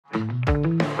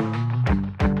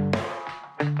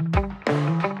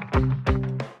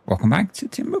back to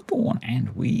TimberBorn,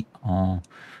 and we are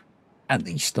at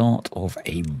the start of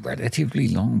a relatively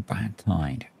long bad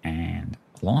tide. And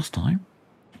last time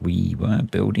we were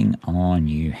building our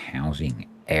new housing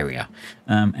area,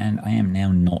 and I am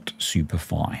now not super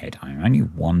far ahead. I'm only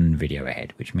one video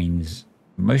ahead, which means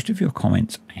most of your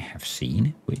comments I have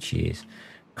seen, which is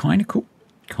kind of cool,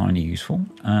 kind of useful.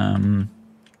 I'll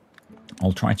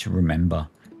try to remember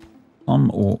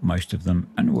some or most of them,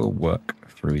 and we'll work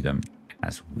through them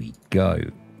as we go.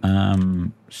 There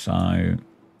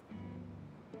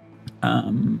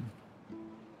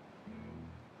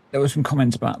were some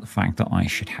comments about the fact that I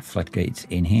should have floodgates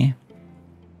in here.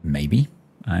 Maybe.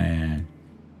 Some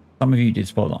of you did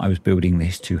spot that I was building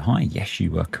this too high. Yes, you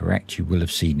were correct. You will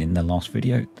have seen in the last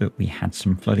video that we had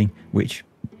some flooding, which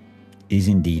is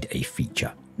indeed a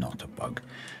feature, not a bug.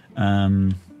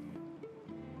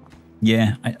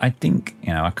 Yeah, I think,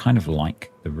 you know, I kind of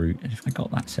like the route. If I got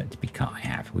that set to be cut, I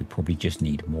have. We probably just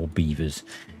need more beavers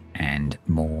and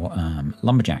more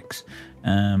lumberjacks.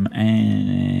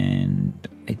 And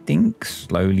I think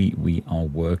slowly we are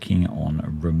working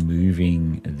on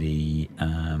removing the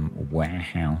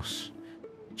warehouse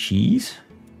cheese.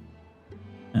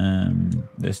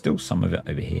 There's still some of it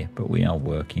over here, but we are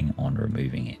working on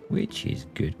removing it, which is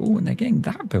good. Oh, and they're getting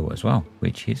that built as well,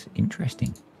 which is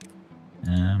interesting.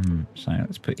 So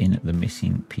let's put in the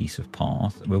missing piece of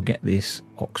path. We'll get this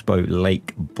Oxbow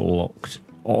Lake blocked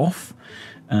off,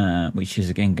 which is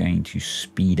again going to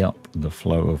speed up the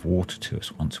flow of water to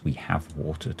us once we have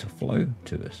water to flow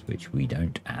to us, which we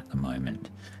don't at the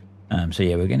moment. So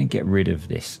yeah, we're going to get rid of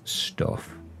this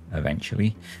stuff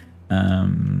eventually.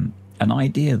 An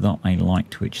idea that I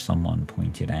liked, which someone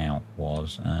pointed out,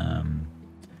 was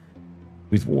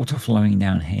with water flowing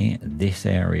down here, this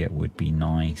area would be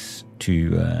nice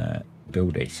to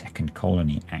build a second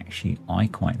colony. Actually, I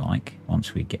quite like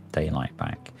once we get daylight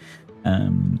back.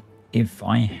 If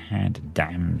I had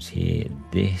dams here,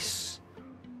 this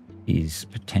is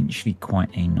potentially quite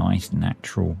a nice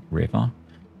natural river,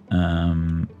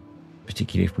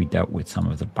 particularly if we dealt with some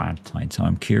of the bad tide. So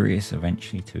I'm curious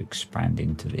eventually to expand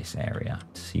into this area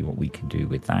to see what we can do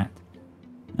with that.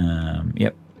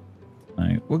 Yep. So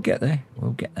we'll get there.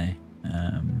 We'll get there.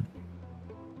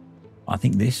 I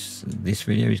think this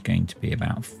video is going to be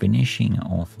about finishing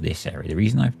off this area. The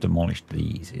reason I've demolished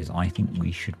these is I think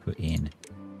we should put in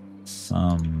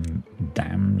some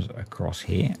dams across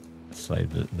here so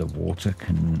that the water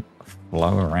can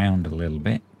flow around a little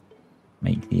bit,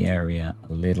 make the area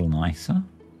a little nicer.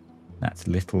 That's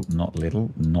little,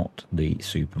 not the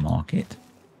supermarket.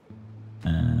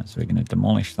 So we're going to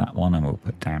demolish that one, and we'll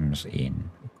put dams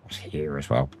in here as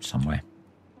well somewhere.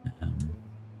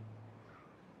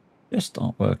 Just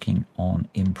start working on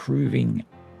improving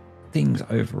things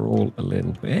overall a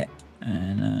little bit,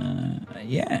 and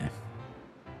yeah,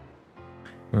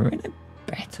 we're in a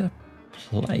better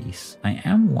place. I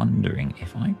am wondering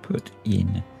if I put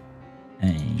in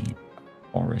a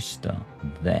forester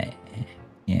there,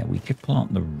 yeah, we could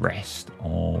plant the rest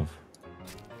of,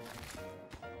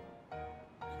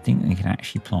 I think we can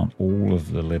actually plant all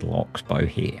of the little oxbow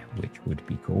here, which would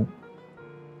be cool.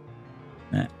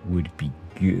 That would be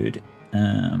good.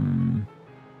 And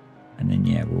then,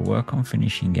 yeah, we'll work on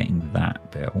finishing getting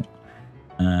that built.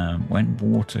 When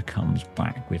water comes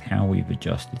back with how we've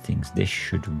adjusted things, this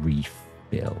should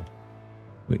refill,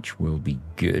 which will be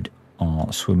good.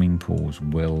 Our swimming pools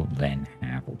will then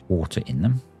have water in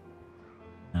them.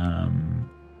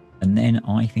 And then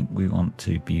I think we want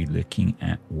to be looking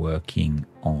at working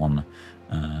on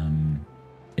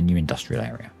a new industrial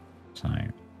area. So,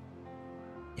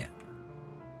 yeah,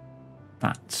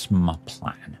 that's my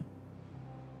plan.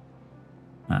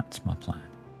 That's my plan.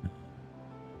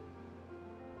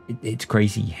 It's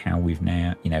crazy how we've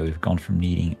now, you know, we've gone from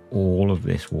needing all of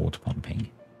this water pumping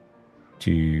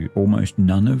to almost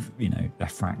none of, you know, a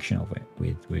fraction of it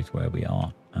with where we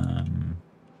are. I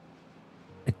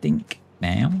think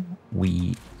now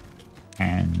we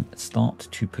can start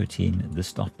to put in the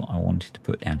stuff that I wanted to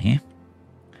put down here,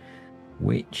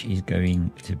 which is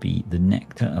going to be the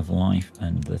nectar of life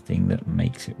and the thing that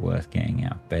makes it worth getting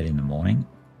out of bed in the morning.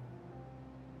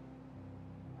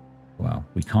 Well,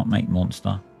 we can't make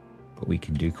Monster, but we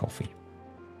can do coffee.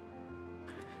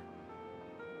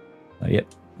 So, yep,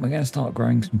 we're going to start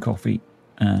growing some coffee.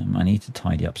 I need to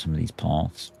tidy up some of these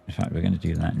paths. In fact, we're going to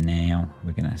do that now.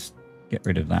 We're going to get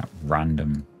rid of that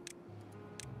randomness.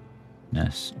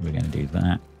 We're going to do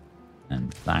that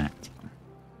and that.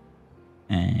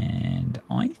 And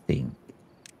I think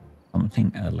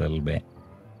something a little bit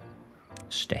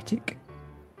static,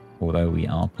 although we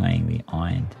are playing the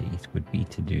Iron Teeth, would be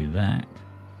to do that.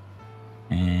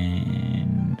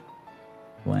 And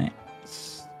We're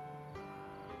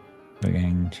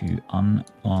going to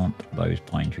unplant those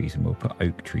pine trees and we'll put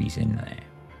oak trees in there.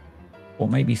 Or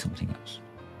maybe something else.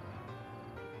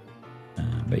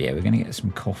 But yeah, we're going to get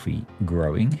some coffee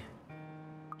growing.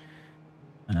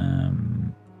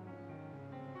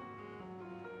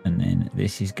 And then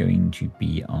this is going to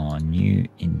be our new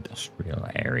industrial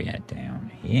area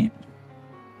down here.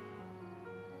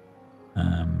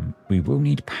 We will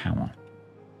need power.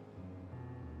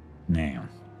 Now,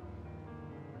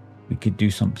 we could do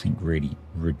something really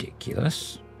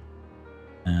ridiculous.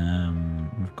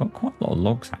 We've got quite a lot of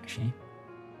logs, actually.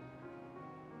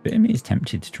 Bit of me is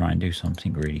tempted to try and do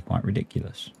something really quite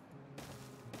ridiculous.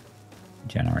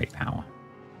 Generate power.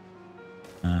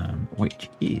 Which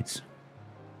is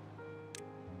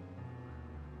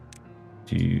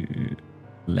to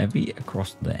levy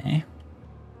across there.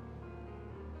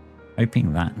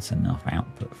 Hoping that's enough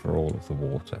output for all of the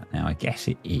water. Now, I guess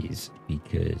it is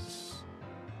because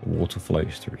the water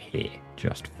flows through here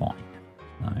just fine.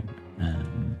 So,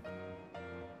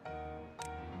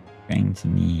 going to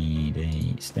need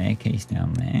a staircase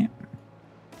down there.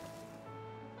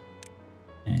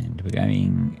 And we're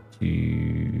going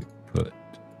to put...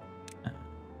 I'm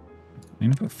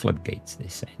going to put floodgates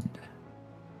this end.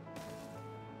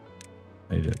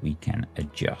 So that we can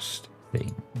adjust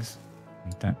things.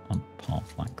 We don't want a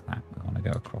path like that. We want to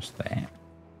go across there.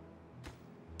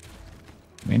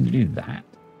 We're going to do that.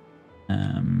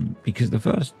 Because the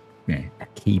first a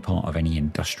key part of any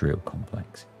industrial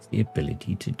complex is the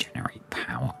ability to generate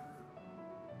power.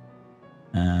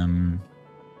 And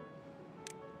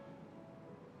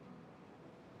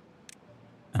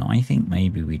I think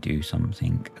maybe we do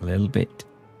something a little bit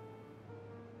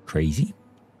crazy.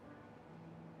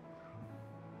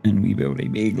 And we build a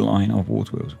big line of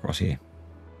water wheels across here.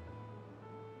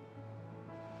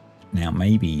 Now,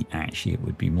 maybe actually it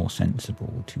would be more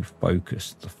sensible to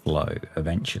focus the flow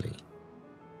eventually.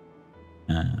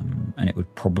 And it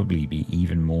would probably be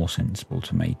even more sensible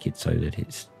to make it so that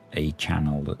it's a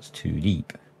channel that's too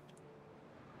deep.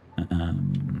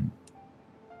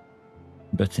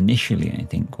 But initially, I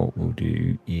think what we'll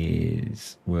do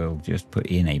is we'll just put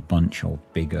in a bunch of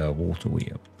bigger water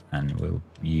wheels and we'll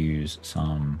use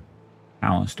some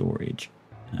power storage.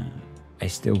 I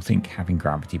still think having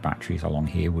gravity batteries along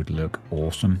here would look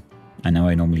awesome. I know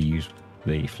I normally use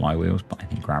the flywheels, but I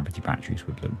think gravity batteries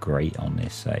would look great on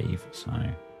this save. So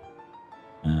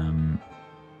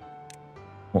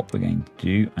what we're going to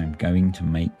do, I'm going to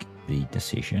make the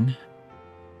decision.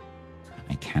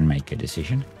 I can make a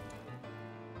decision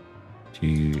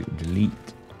to delete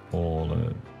all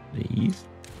of these.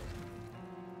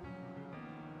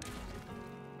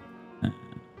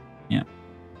 Yeah.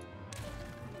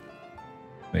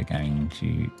 We're going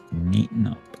to neaten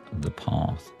up the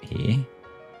path here.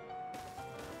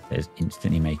 There's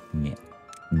instantly making it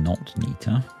not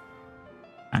neater.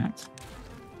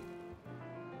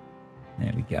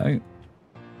 There we go.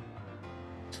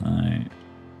 So,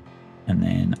 and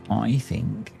then I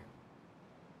think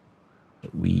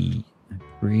that we are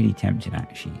really tempted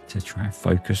actually to try and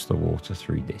focus the water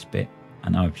through this bit. I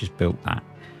know I've just built that,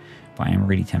 but I am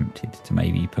really tempted to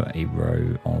maybe put a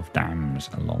row of dams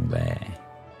along there.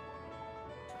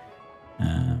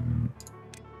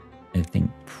 I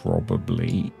think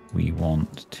probably we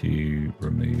want to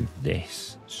remove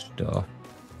this stuff,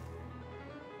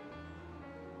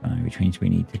 which means we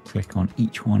need to click on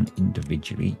each one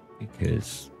individually,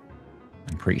 because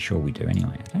I'm pretty sure we do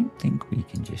anyway. I don't think we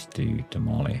can just do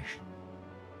demolish.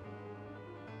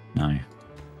 No.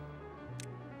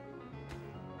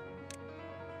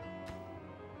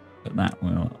 But that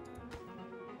will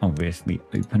obviously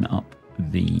open up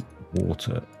the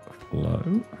water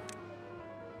flow.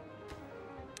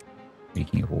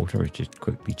 Speaking of water, I was just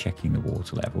quickly checking the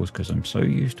water levels because I'm so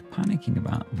used to panicking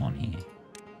about them on here.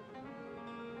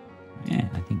 Yeah,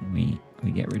 I think we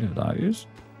get rid of those.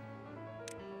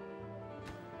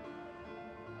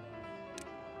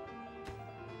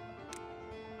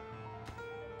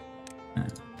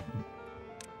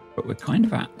 But we're kind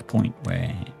of at the point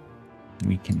where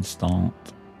we can start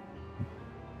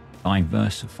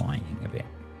diversifying a bit.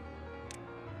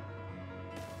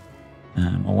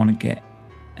 I want to get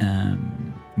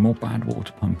more bad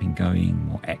water pumping going,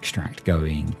 more extract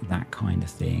going, that kind of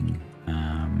thing.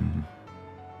 Now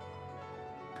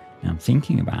I'm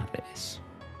thinking about this,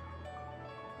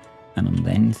 and I'm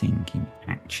then thinking,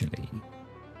 actually,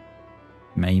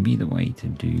 maybe the way to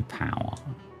do power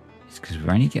is, because we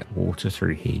only get water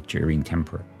through here during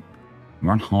temperate.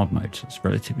 We're on hard mode, so it's a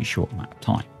relatively short amount of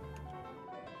time.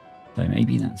 So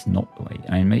maybe that's not the way.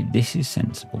 I mean, maybe this is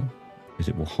sensible because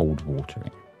it will hold water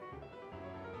in.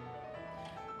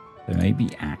 So maybe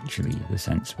actually the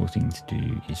sensible thing to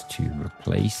do is to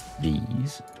replace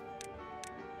these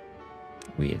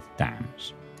with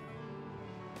dams.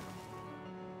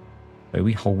 So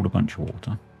we hold a bunch of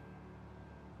water.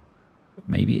 But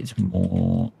maybe it's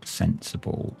more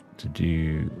sensible to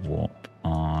do what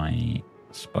I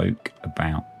spoke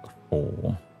about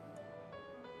before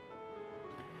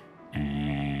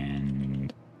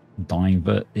and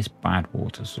divert this bad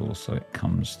water source so it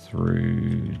comes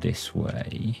through this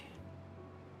way.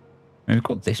 I mean, we've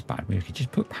got this bad, we could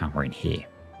just put power in here.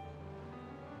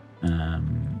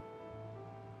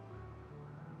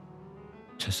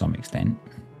 To some extent.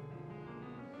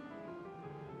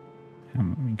 I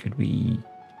mean,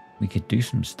 we could do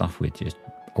some stuff with just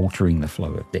altering the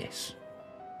flow of this.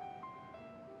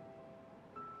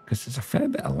 Because there's a fair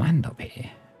bit of land up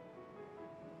here.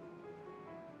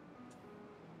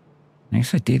 I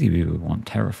guess ideally we would want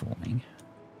terraforming.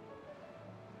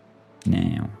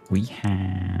 Now, we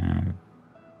have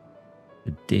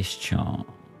the discharge,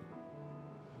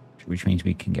 which means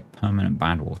we can get permanent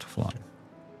bad water flow.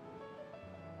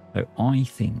 So I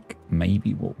think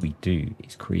maybe what we do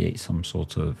is create some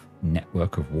sort of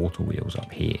network of water wheels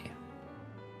up here.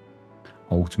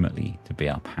 Ultimately, to be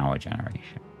our power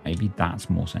generation. Maybe that's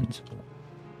more sensible.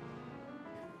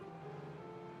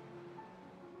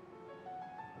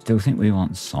 Still think we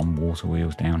want some water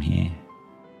wheels down here.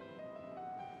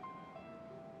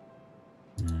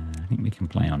 I think we can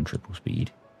play on triple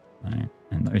speed. And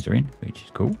those are in, which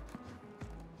is cool.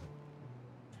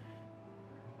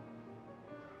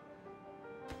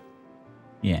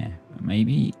 Yeah,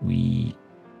 maybe we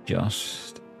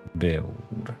just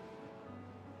build.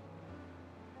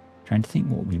 Trying to think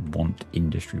what we want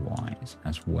industry-wise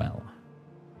as well.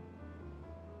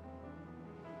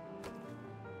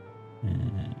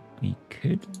 We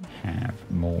could have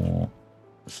more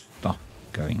stuff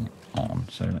going on,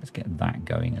 so let's get that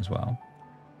going as well.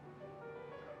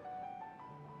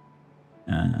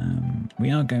 We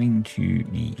are going to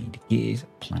need gears,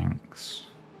 planks.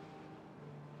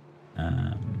 What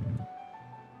are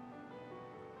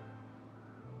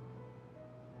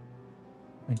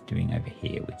they doing over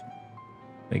here with?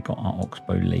 They got our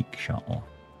Oxbow Lake shut off.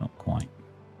 Not quite.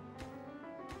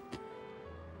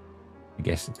 I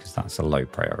guess because that's a low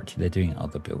priority. They're doing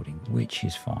other buildings, which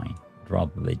is fine. I'd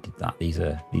rather they did that. These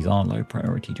are low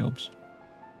priority jobs.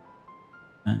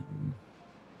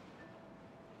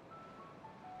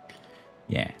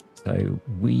 Yeah. So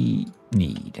we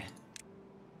need.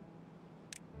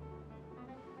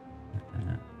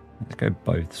 Let's go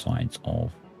both sides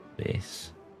of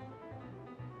this.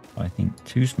 I think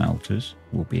 2 smelters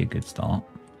will be a good start.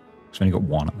 We've only got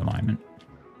 1 at the moment.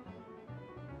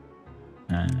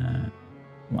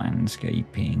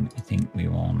 Landscaping, I think we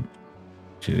want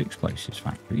 2 explosives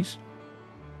factories.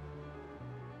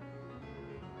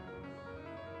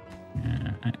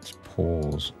 Let's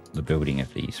pause the building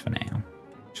of these for now,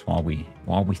 just while we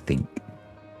think.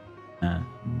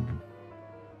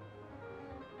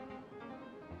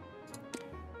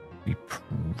 We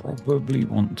probably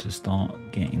want to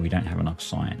start getting. We don't have enough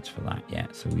science for that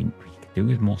yet, so we could do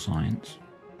with more science.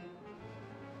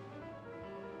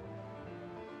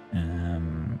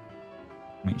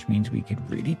 Which means we could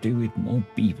really do with more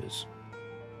beavers.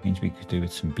 Means we could do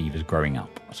with some beavers growing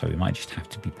up. So we might just have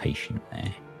to be patient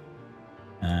there.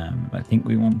 I think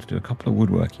we want to do a couple of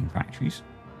woodworking factories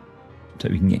so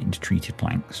we can get into treated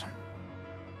planks.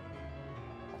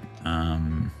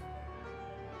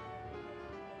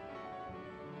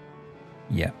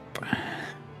 Yep.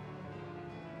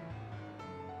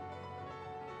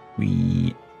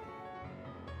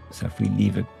 So if we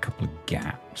leave a couple of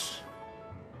gaps,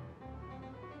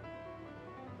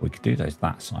 we could do those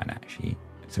that side actually.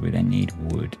 So we then need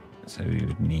wood. So we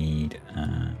would need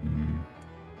 1,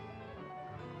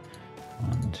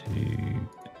 2,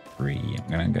 3. I'm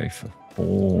going to go for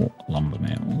 4 lumber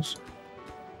mills.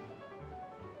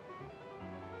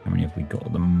 How many have we got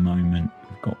at the moment?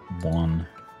 We've got 1.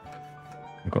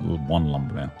 We've got 1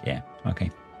 lumber mill. Yeah.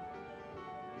 Okay.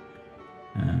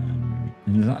 And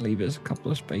does that leave us a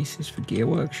couple of spaces for gear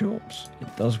workshops?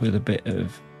 It does, with a bit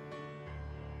of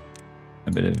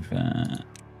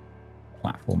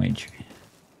platformage.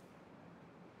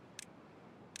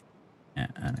 Yeah,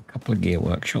 and a couple of gear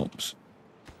workshops.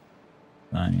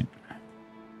 So,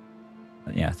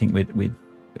 yeah, I think with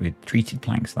treated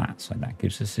planks so that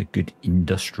gives us a good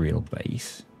industrial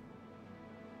base.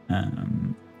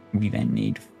 We then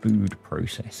need food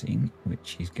processing,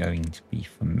 which is going to be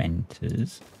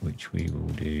fermenters, which we will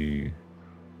do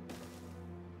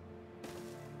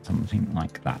something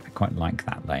like that. I quite like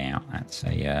that layout. That's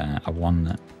a one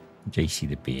that JC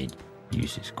the Beard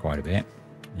uses quite a bit.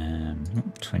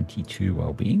 22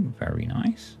 well-being, very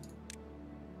nice.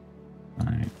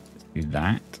 Right, let's do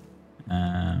that.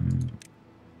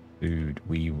 Food,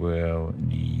 we will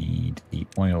need the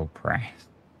oil press.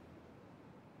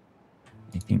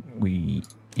 I think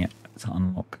to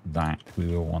unlock that, we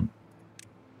will want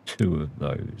 2 of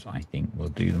those. I think we'll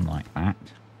do them like that.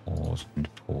 Pause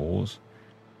and pause.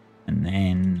 And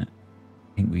then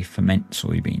I think we ferment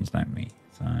soybeans, don't we?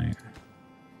 So,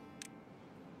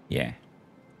 yeah.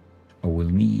 Oh, we'll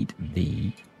need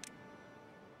the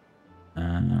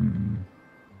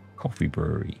coffee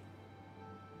brewery.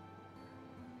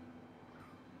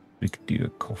 We could do a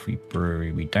coffee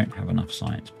brewery. We don't have enough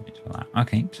science points for that.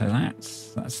 Okay, so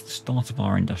that's the start of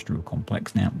our industrial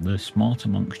complex. Now, the smart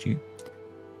amongst you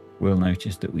will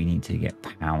notice that we need to get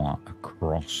power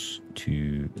across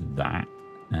to that.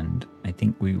 And I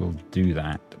think we will do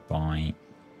that by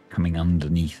coming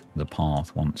underneath the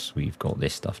path once we've got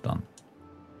this stuff done.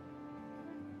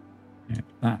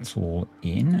 That's all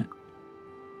in.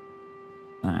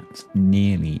 That's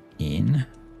nearly in.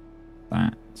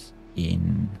 That's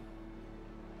in.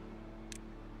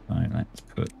 So let's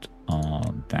put our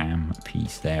dam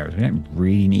piece there. We don't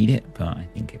really need it, but I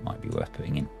think it might be worth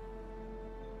putting in.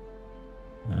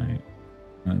 So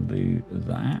we'll do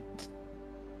that.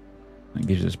 That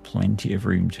gives us plenty of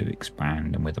room to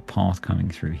expand, and with a path coming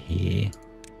through here,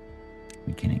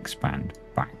 we can expand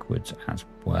backwards as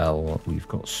well. We've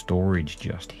got storage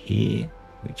just here,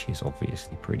 which is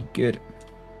obviously pretty good.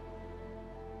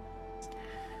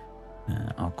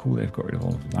 I'll call they've got rid of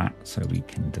all of that, so we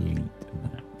can delete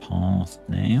that path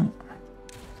now.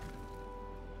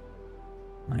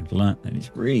 I've learnt that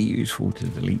it's really useful to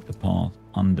delete the path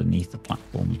underneath the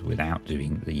platforms without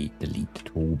doing the delete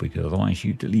tool, because otherwise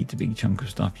you delete a big chunk of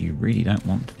stuff you really don't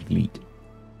want to delete.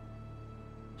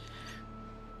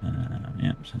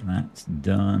 Yep, so that's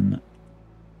done.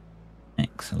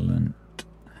 Excellent.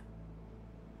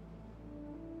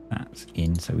 That's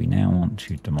in, so we now want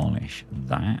to demolish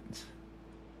that.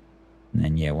 And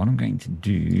then, yeah, what I'm going to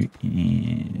do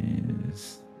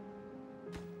is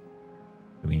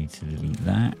we need to delete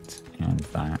that and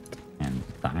that and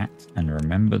that. And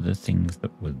remember the things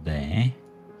that were there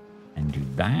and do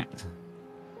that.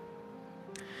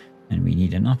 And we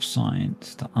need enough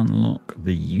science to unlock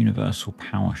the universal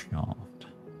power shaft,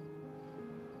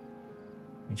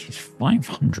 which is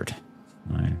 500.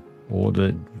 No, or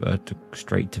the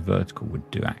straight to vertical would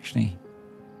do, actually,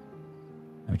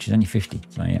 which is only 50.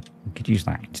 So yeah, we could use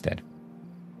that instead.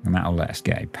 And that'll let us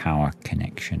get a power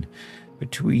connection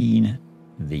between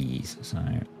these. So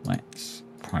let's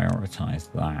prioritize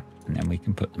that, and then we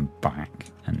can put them back,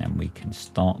 and then we can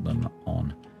start them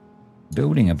on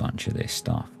building a bunch of this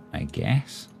stuff, I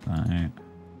guess. So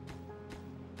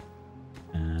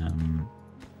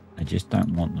I just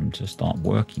don't want them to start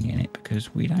working in it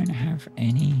because we don't have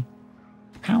any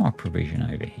power provision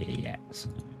over here yet.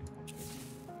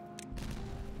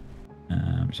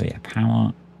 So yeah,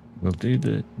 power. We'll do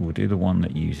the one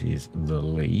that uses the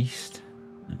least.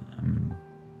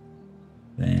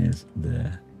 There's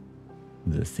the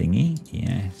thingy,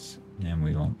 yes. And then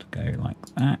we want to go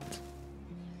like that,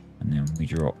 and then we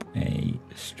drop a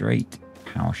straight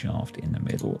power shaft in the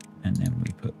middle, and then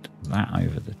we put that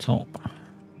over the top.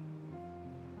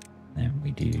 Then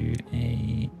we do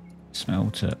a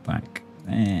smelter back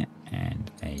there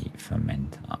and a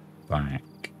fermenter back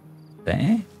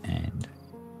there, and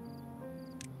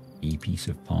a piece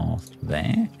of path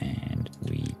there, and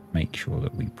we make sure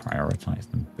that we prioritize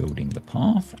them building the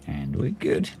path, and we're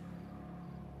good.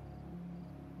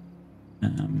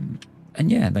 And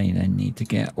yeah, they then need to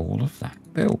get all of that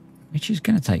built, which is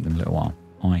going to take them a little while,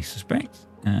 I suspect.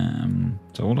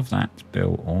 So all of that's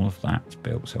built, all of that's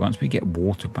built. So once we get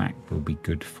water back, we'll be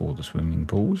good for the swimming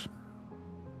pools.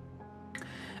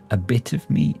 A bit of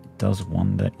me does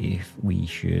wonder if we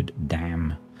should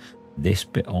dam this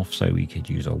bit off so we could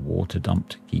use a water dump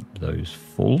to keep those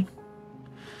full.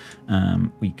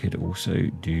 We could also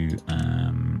do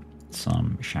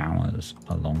some showers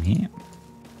along here.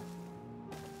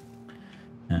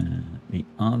 The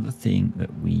other thing that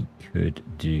we could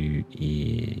do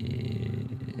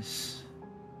is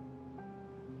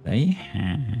they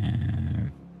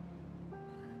have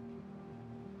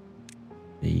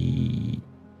the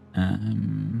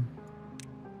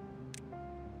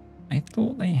I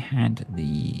thought they had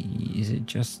the, is it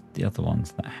just the other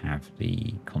ones that have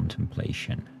the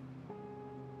contemplation?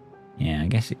 Yeah, I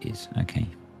guess it is. Okay.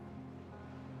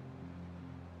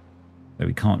 So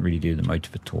we can't really do the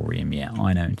motivatorium yet,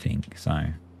 I don't think. So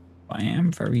I am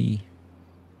very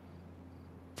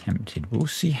tempted. We'll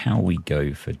see how we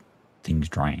go for things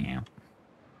drying out.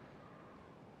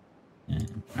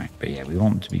 Right, but yeah, we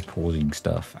want to be pausing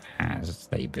stuff as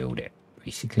they build it,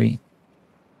 basically.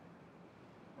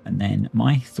 And then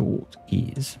my thought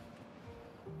is...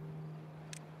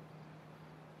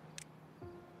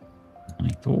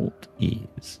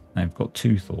 I've got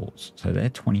two thoughts. So they're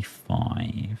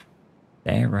 25.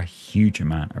 They're a huge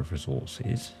amount of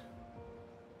resources.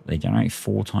 They generate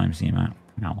 4 times the amount of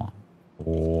power.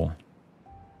 Or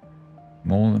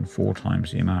more than 4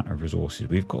 times the amount of resources.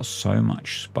 We've got so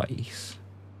much space.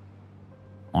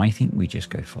 I think we just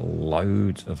go for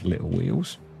loads of little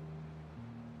wheels.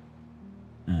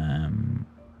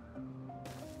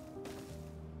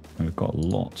 We've got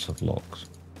lots of logs.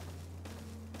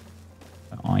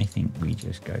 So I think we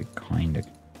just go kind of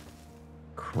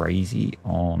crazy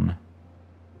on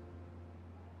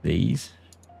these.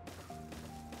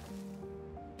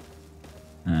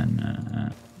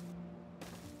 And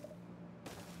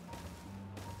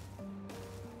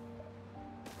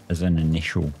as an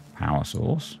initial power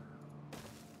source.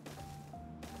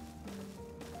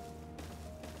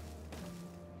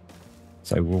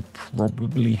 So we'll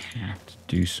probably have to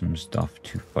do some stuff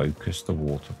to focus the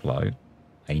water flow.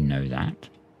 I know that.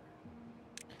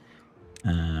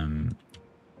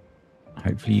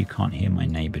 Hopefully you can't hear my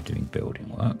neighbour doing building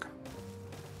work.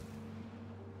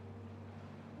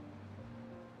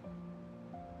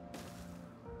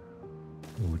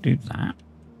 We'll do that.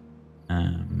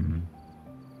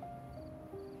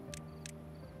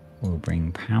 We'll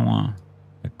bring power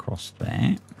across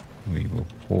there. We will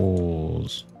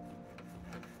pause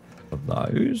for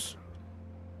those.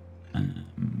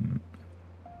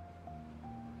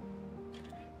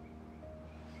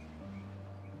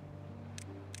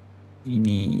 We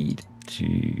need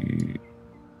to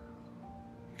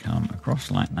come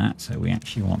across like that. So we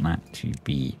actually want that to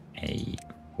be a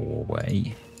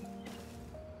 4-way.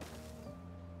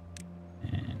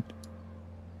 And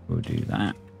we'll do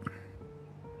that.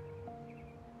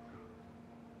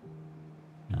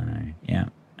 Yeah,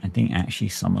 I think actually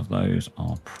some of those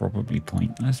are probably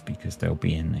pointless because they'll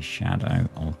be in the shadow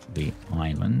of the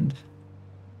island.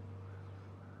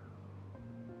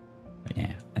 But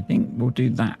yeah, I think we'll do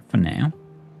that for now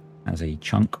as a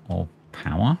chunk of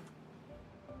power.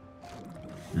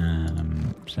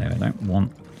 So I don't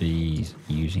want these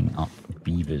using up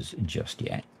beavers just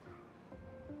yet.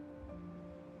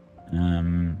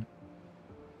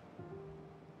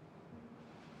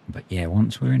 But yeah,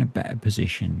 once we're in a better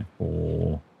position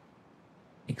for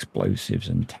explosives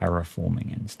and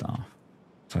terraforming and stuff.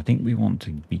 So I think we want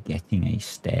to be getting a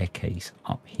staircase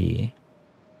up here.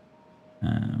 So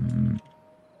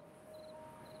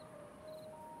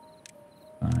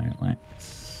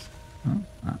let's... Oh,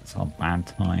 that's our bad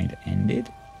tide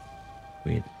ended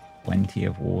with plenty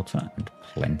of water and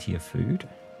plenty of food.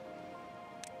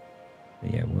 So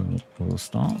yeah, we'll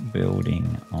start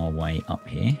building our way up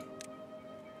here.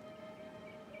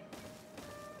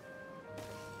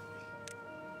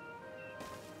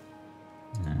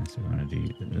 So we're going to do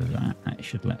that. That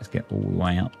should let us get all the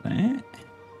way up there.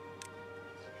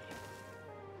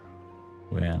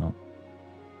 We'll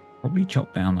probably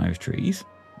chop down those trees.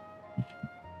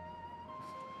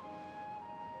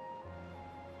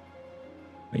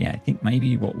 But yeah, I think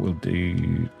maybe what we'll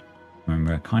do... I mean,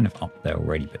 we're kind of up there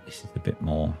already, but this is a bit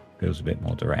more... feels a bit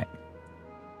more direct.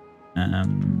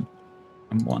 I'm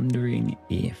wondering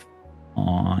if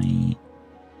I'm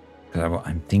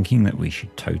thinking that we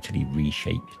should totally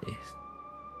reshape this.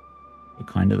 But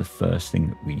kind of the first thing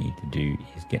that we need to do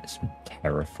is get some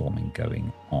terraforming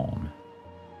going on.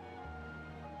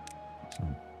 So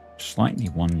I'm slightly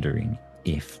wondering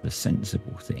if the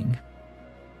sensible thing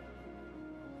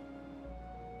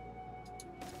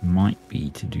might be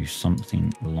to do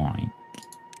something like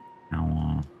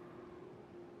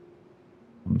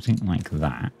something like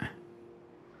that.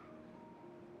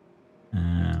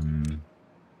 And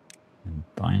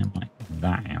dynamite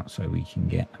that out so we can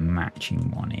get a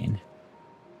matching one in.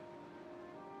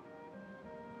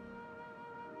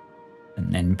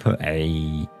 And then put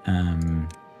a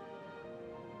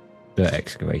dirt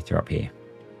excavator up here.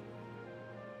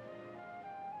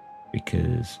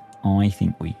 Because I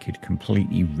think we could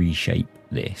completely reshape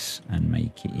this and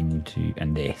make it into,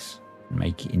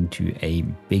 make it into a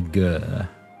bigger,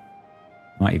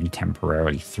 might even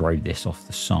temporarily throw this off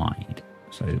the side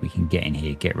so that we can get in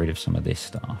here, get rid of some of this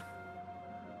stuff.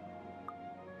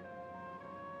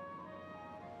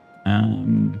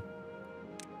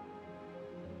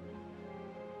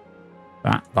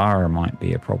 That bar might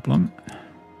be a problem.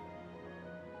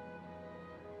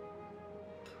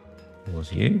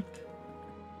 Was you?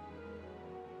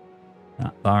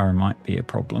 That bar might be a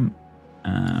problem.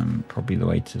 Probably the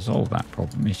way to solve that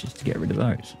problem is just to get rid of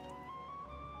those.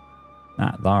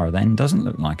 That there then doesn't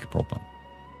look like a problem.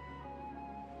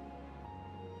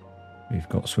 We've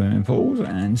got swimming pools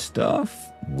and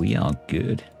stuff. We are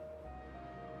good.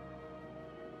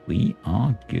 We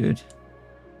are good.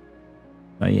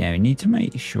 But yeah, we need to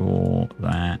make sure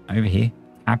that over here,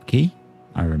 tab key.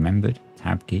 I remembered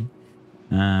tab key.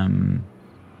 But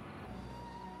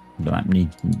that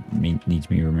needs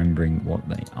me remembering what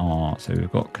they are. So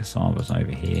we've got cassavas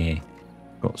over here.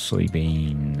 Got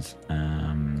soybeans.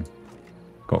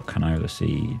 Got canola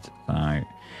seeds. So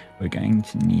we're going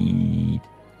to need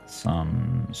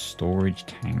some storage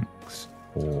tanks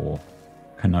for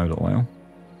canola oil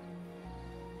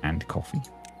and coffee.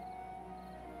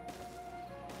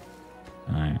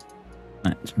 So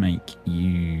let's make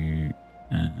you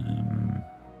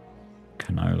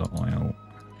canola oil.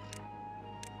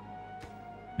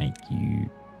 Make you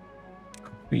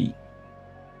coffee.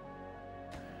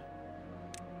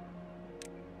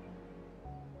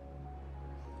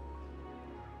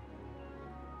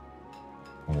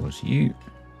 Pause you.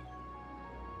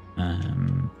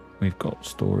 We've got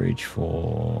storage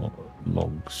for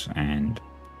logs and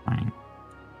plank.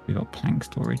 We've got plank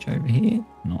storage over here.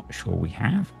 Not sure we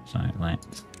have, so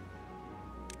let's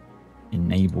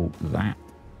enable that,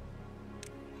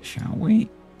 shall we?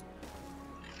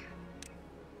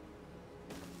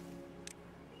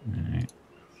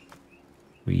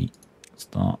 We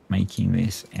start making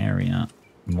this area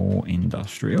more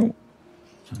industrial.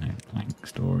 So plank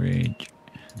storage,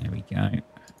 there we go.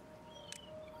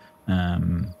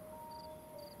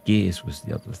 Gears was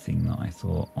the other thing that I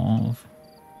thought of.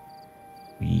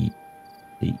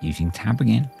 Using tab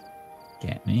again,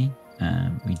 get me.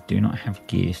 We do not have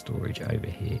gear storage over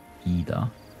here either.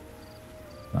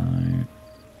 So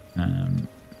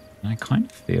I kind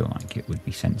of feel like it would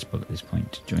be sensible at this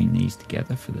point to join these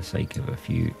together for the sake of a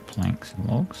few planks and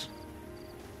logs.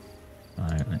 So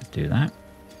let's do that.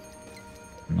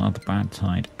 Another bad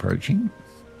tide approaching.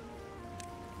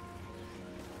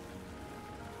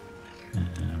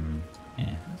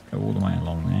 Yeah, let's go all the way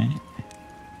along there.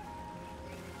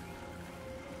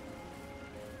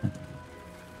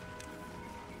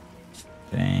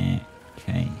 There,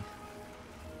 okay.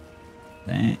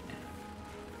 There.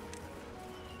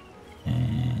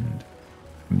 And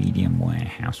medium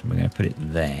warehouse. We're going to put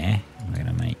it there. We're going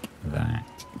to make that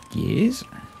gears.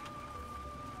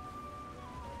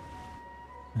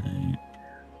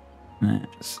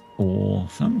 That's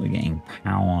awesome. We're getting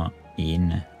power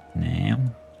in now.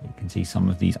 You can see some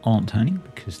of these aren't turning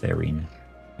because they're in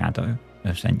shadow,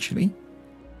 essentially.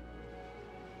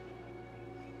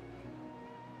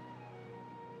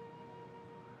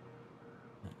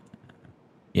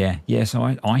 Yeah,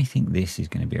 so I think this is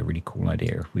going to be a really cool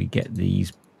idea if we get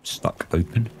these stuck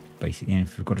open, basically. And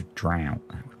if we've got a drought,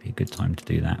 that would be a good time to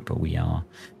do that. But we are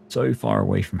so far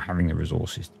away from having the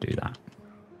resources to do that.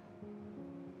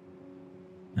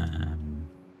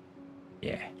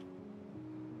 Yeah.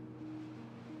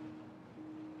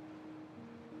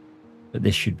 But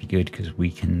this should be good because we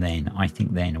can then, I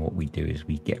think then what we do is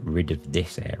we get rid of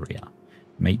this area,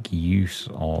 make use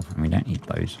of, and we don't need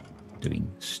those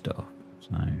doing stuff.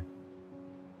 So,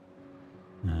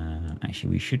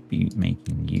 actually we should be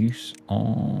making use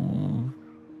of,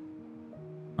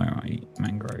 where are you?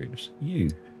 Mangroves.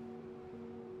 You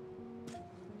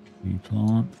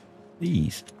plant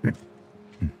these.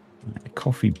 The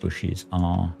coffee bushes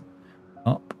are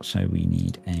up, so we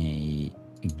need a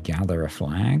gather a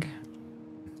flag.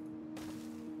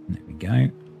 There we go.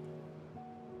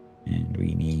 And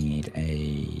we need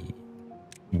a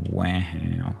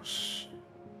warehouse.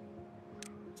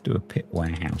 Let's do a pit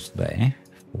warehouse there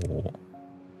for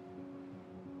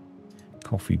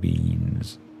coffee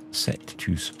beans set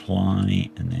to supply.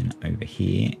 And then over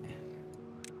here,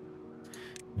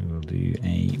 we will do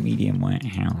a medium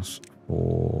warehouse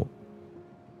for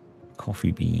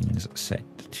coffee beans set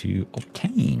to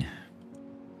obtain.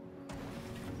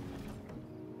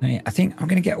 Now, I think I'm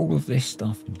going to get all of this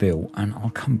stuff built and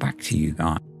I'll come back to you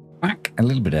guys. Back a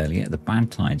little bit earlier, the bad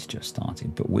tides just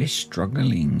started, but we're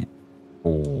struggling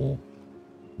for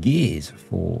gears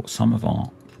for some of our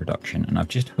production. And I've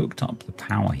just hooked up the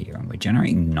power here and we're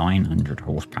generating 900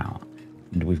 horsepower.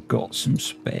 And we've got some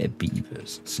spare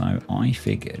beavers. So I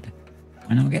figured,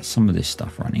 and I'll get some of this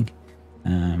stuff running.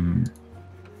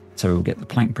 So we'll get the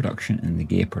plank production and the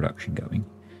gear production going.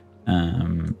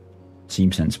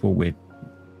 Seems sensible. We're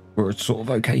sort of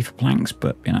okay for planks,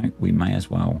 but you know, we may as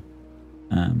well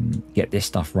get this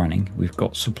stuff running. We've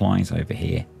got supplies over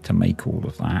here to make all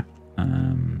of that.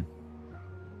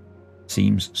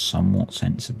 Seems somewhat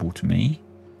sensible to me.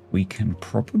 We can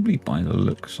probably, by the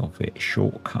looks of it,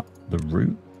 shortcut the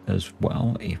route as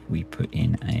well if we put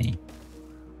in a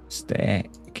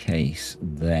staircase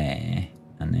there,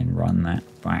 and then run that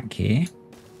back here.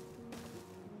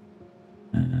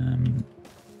 And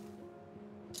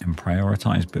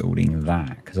prioritize building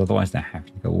that, because otherwise they have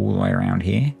to go all the way around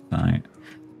here. So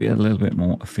be a little bit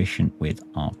more efficient with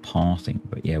our pathing.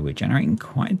 But yeah, we're generating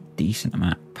quite a decent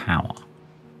amount of power.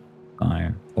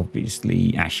 So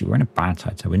obviously, actually, we're in a bad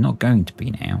tide, so we're not going to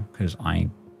be now, because I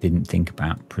didn't think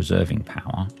about preserving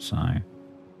power. So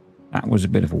that was a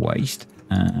bit of a waste.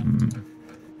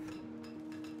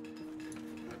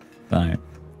 So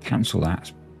cancel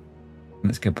that.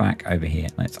 Let's go back over here.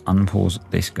 Let's unpause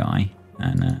this guy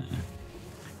and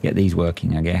get these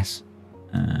working, I guess.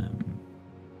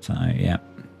 So yeah,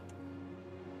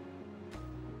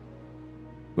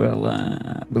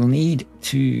 we'll need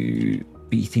to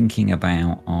be thinking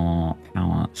about our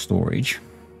power storage,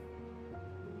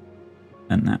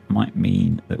 and that might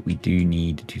mean that we do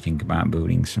need to think about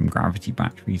building some gravity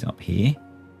batteries up here.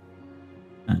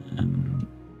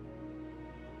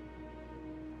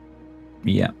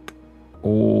 Yep,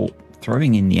 or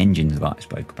throwing in the engines that I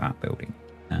spoke about building.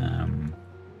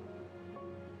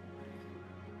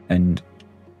 And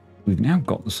we've now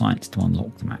got the science to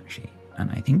unlock them, actually.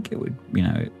 And I think it would,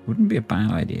 it wouldn't be a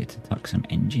bad idea to tuck some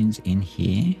engines in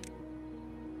here.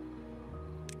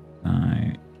 So,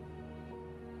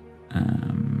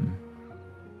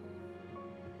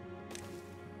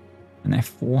 and they're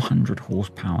 400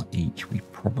 horsepower each. We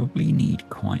probably need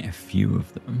quite a few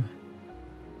of them.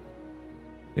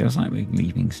 Feels like we're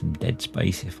leaving some dead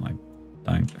space if I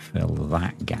don't fill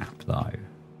that gap, though.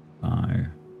 So,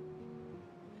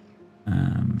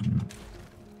 I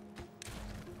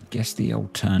guess the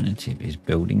alternative is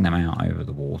building them out over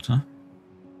the water.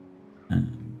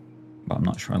 But I'm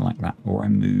not sure I like that. Or I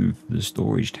move the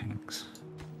storage tanks.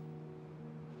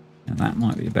 Now that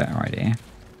might be a better idea.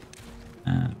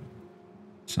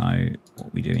 So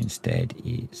what we do instead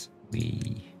is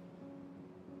we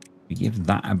give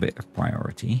that a bit of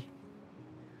priority.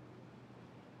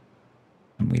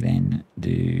 And we then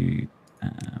do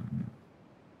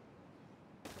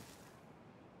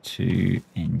 2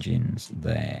 engines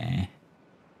there.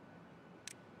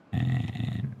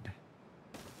 And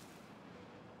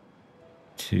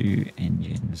 2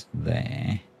 engines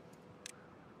there.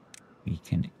 We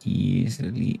can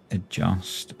easily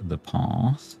adjust the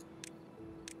path.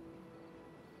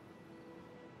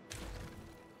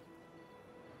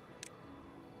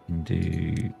 And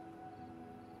do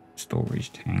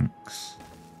storage tanks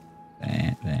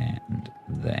there, there, and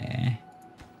there.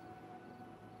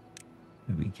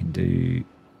 We can do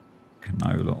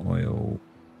canola oil,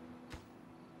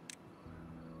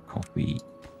 coffee,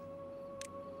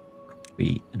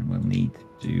 and we'll need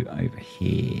to do over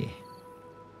here.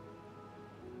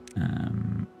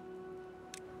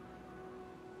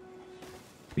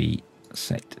 Be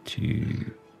set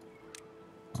to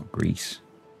grease,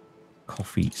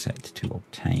 coffee set to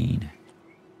obtain,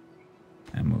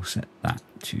 and we'll set that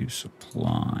to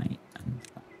supply and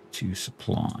that to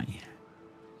supply.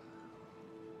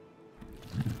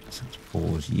 So let's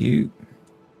pause you.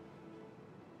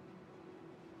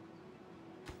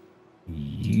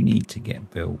 You need to get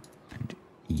built, and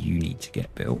you need to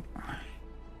get built.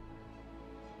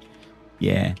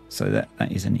 Yeah, so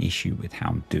that is an issue with how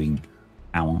I'm doing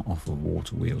power off of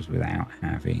water wheels without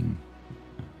having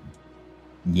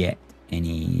yet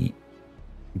any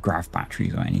grav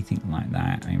batteries or anything like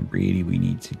that. I mean, really, we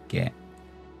need to get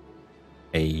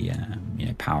a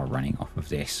power running off of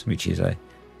this, which is a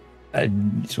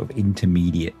sort of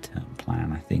intermediate term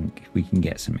plan. I think if we can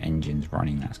get some engines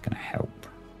running, that's going to help.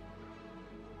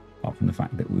 Apart from the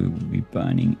fact that we will be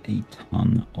burning a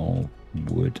ton of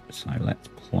wood. So let's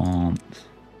plant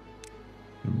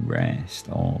the rest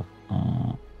of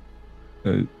our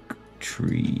oak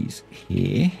trees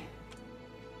here.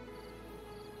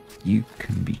 You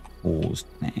can be paused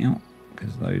now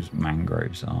because those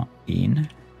mangroves are in.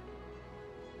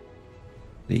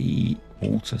 The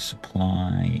water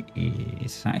supply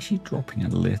is actually dropping a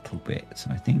little bit,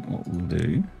 so I think what we'll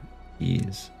do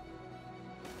is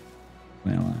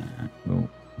we'll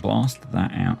blast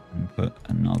that out and put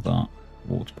another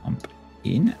water pump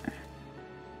in.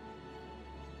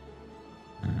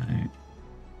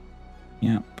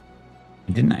 Yep.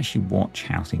 I didn't actually watch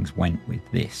how things went with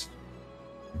this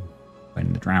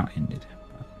when the drought ended.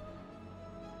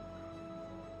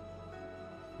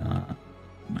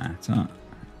 Matter.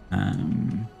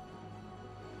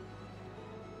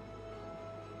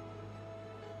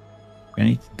 We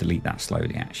need to delete that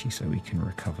slowly, actually, so we can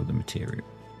recover the material.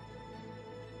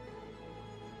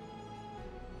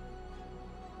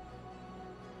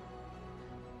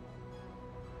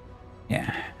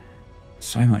 Yeah,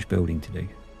 so much building to do.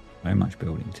 So much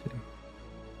building to do.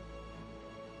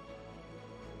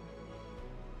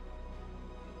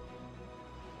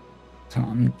 So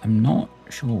I'm not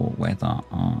sure whether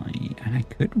I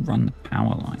could run the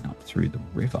power line up through the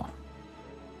river.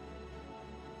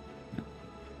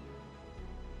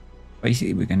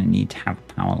 Basically, we're going to need to have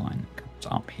a power line that comes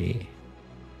up here.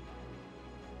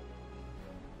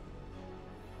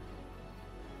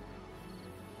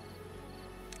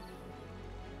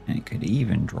 And it could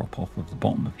even drop off of the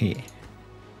bottom of here.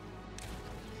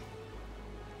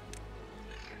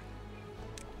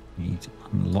 We need to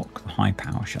unlock the high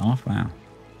power shaft. Wow.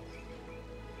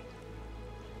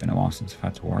 Been a while since I've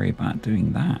had to worry about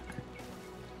doing that.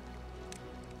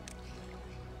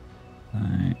 So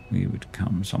we would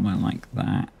come somewhere like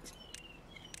that.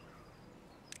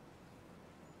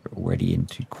 We're already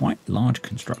into quite large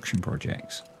construction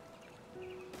projects.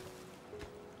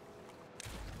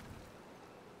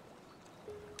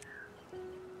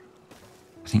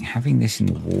 I think having this in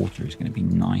the water is going to be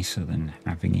nicer than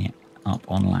having it up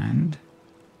on land.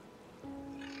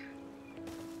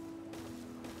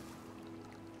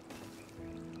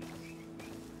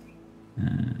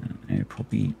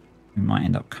 We might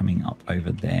end up coming up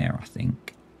over there, I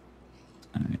think.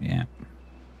 So, yeah.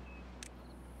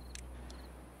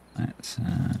 Let's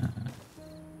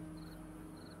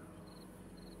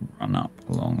run up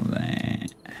along there.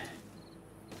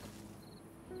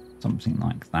 Something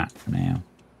like that for now.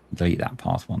 Delete that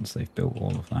path once they've built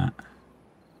all of that.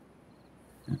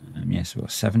 Yes, we've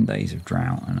got 7 days of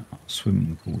drought and our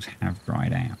swimming pools have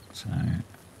dried out. So I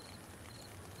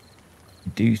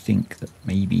do think that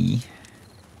maybe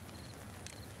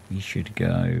we should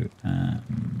go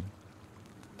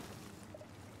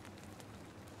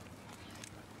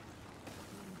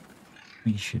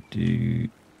we should do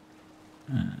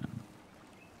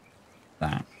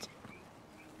that.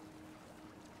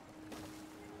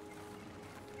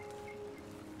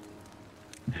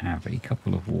 Have a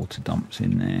couple of water dumps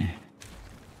in there.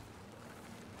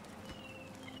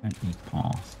 Don't need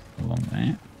path along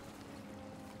there.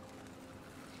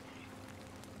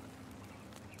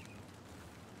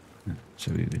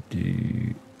 So we would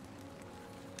do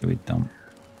fluid dump,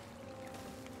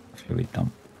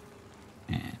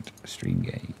 and a stream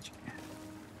gauge.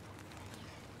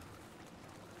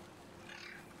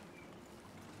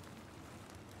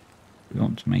 We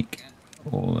want to make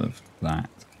all of that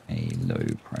a low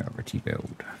priority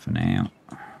build for now.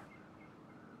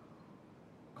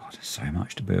 God, there's so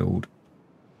much to build.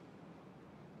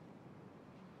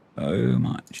 So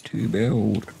much to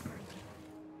build.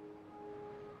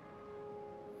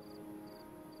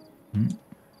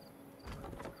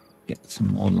 Get some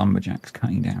more lumberjacks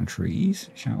cutting down trees,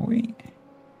 shall we?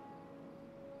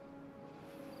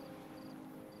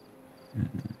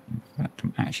 In fact,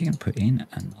 I'm actually going to put in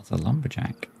another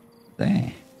lumberjack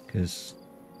there, because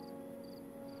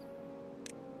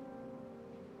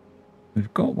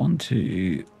we've got 1,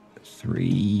 2,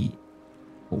 3,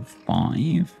 4,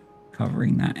 5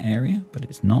 covering that area, but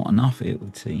it's not enough, it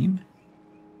would seem.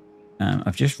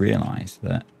 I've just realised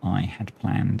that I had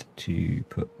planned to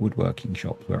put woodworking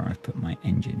shops where I've put my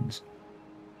engines.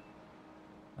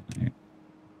 So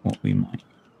what we might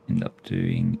end up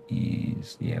doing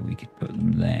is, yeah, we could put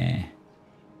them there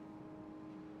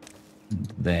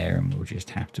and there, and we'll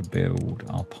just have to build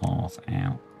our path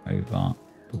out over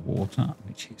the water,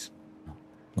 which is not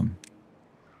a problem.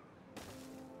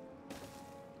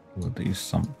 We'll do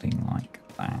something like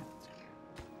that.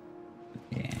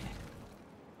 Yeah.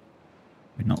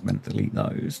 We're not going to delete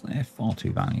those. They're far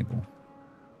too valuable.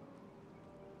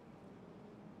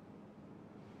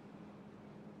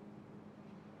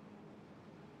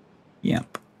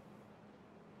 Yep.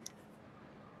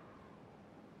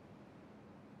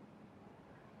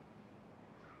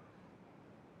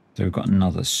 So we've got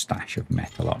another stash of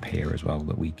metal up here as well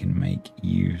that we can make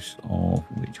use of,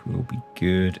 which will be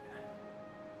good.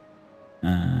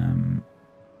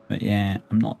 But yeah,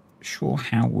 I'm not sure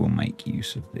how we'll make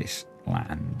use of this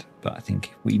land, but I think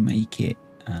if we make it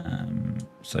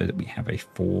so that we have a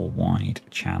 4-wide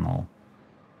channel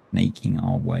making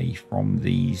our way from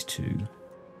these two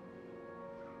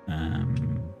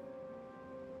and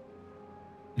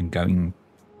going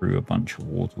through a bunch of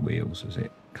water wheels as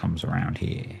it comes around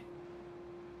here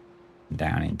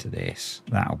down into this,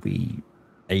 that'll be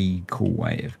a cool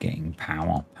way of getting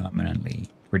power permanently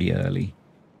pretty early,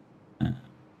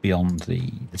 beyond the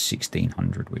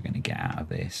 1600 we're going to get out of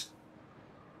this.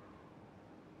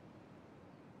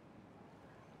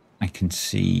 I can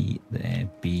see there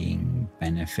being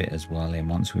benefit as well in,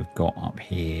 once we've got up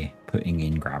here, putting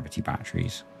in gravity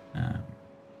batteries. I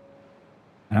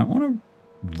don't want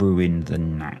to ruin the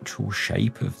natural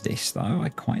shape of this, though. I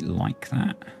quite like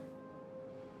that.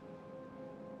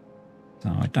 So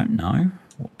I don't know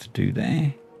what to do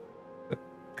there. But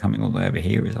coming all the way over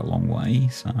here is a long way,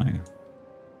 so...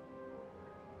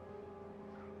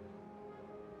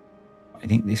 I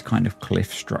think this kind of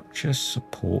cliff structure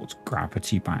supports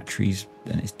gravity batteries,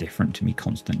 and it's different to me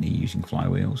constantly using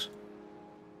flywheels.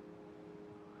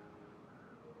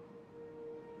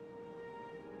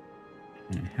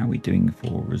 How are we doing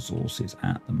for resources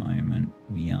at the moment?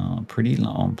 We are pretty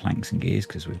low on planks and gears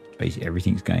because basically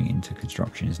everything's going into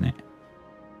construction, isn't it?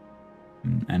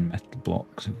 And metal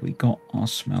blocks. Have we got our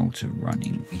smelter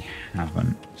running? We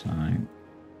haven't, so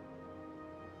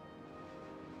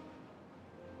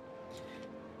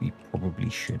we probably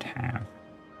should have.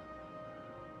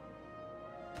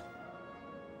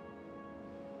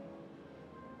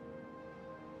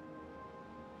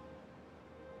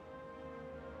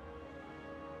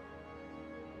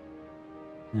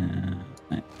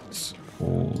 Let's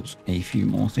pause a few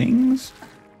more things.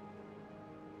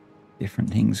 Different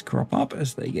things crop up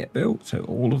as they get built. So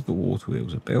all of the water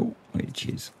wheels are built, which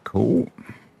is cool.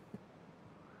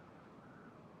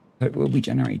 So it will be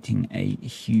generating a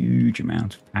huge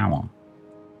amount of power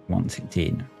once it's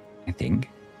in, I think.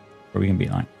 Probably going to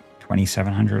be like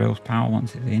 2,700 horsepower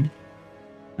once it's in.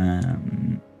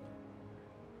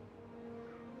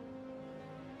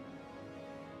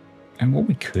 And what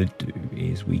we could do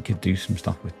is we could do some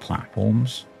stuff with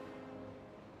platforms.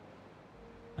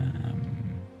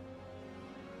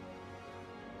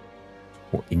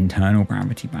 Or internal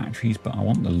gravity batteries, but I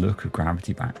want the look of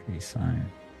gravity batteries, so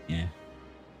yeah.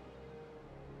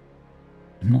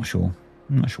 I'm not sure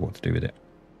what to do with it.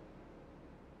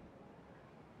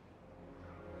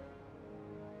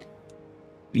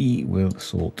 We will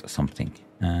sort something.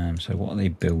 So what are they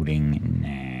building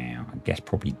now? I guess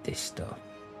probably this stuff.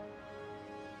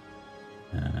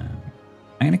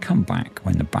 I'm going to come back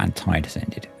when the bad tide has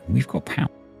ended. We've got power.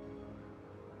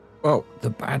 Well, the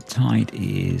bad tide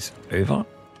is over.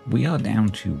 We are down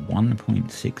to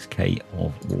 1.6k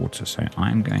of water. So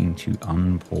I'm going to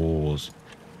unpause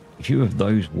a few of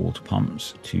those water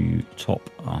pumps to top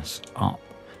us up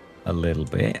a little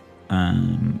bit.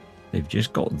 They've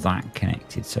just got that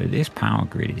connected. So this power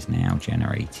grid is now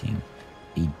generating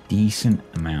a decent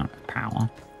amount of power.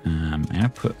 I'm going to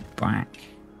put back...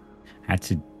 had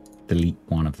to delete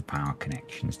one of the power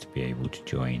connections to be able to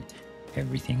join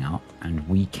everything up, and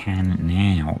we can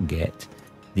now get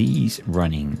these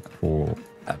running for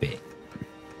a bit,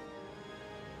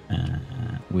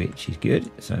 which is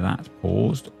good. So that's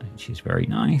paused, which is very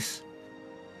nice.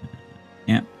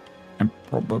 Yep, I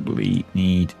probably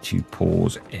need to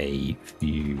pause a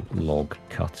few log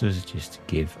cutters just to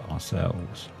give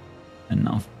ourselves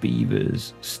enough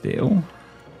beavers still.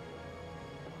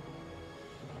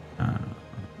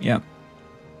 Yep.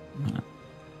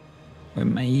 We're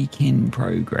making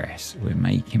progress. We're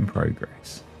making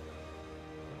progress.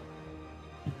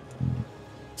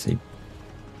 Let's see.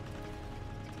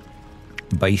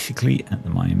 Basically, at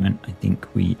the moment, I think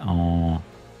we are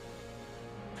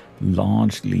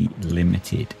largely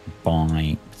limited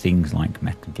by things like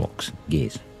metal blocks and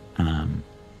gears.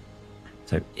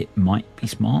 So it might be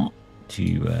smart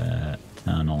to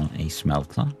turn on a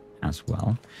smelter as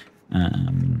well.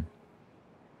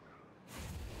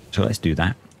 So let's do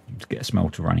that. Let's get a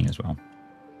smelter running as well.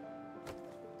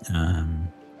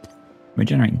 We're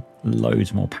generating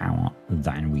loads more power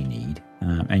than we need.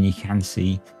 And you can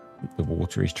see the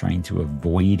water is trying to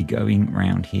avoid going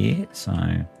around here. So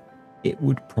it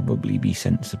would probably be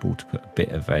sensible to put a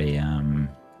bit of a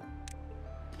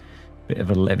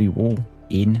levee wall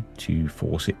in to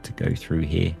force it to go through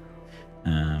here.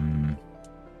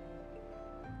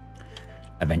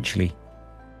 Eventually.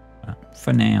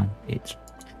 For now,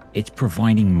 it's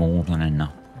providing more than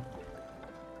enough.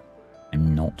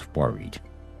 I'm not worried.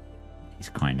 It's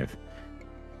kind of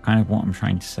what I'm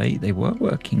trying to say. They were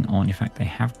working on, in fact, they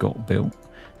have got built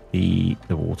the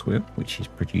water wheel, which is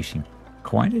producing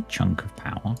quite a chunk of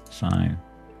power. So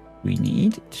we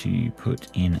need to put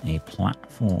in a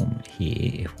platform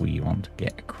here if we want to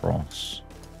get across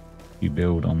to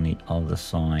build on the other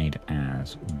side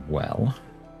as well.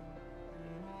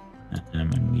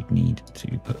 And we need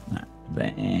to put that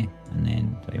there, and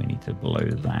then so we need to blow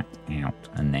that out,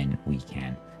 and then we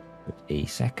can put a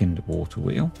second water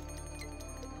wheel.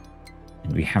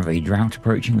 And we have a drought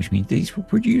approaching, which means these will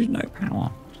produce no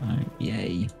power. So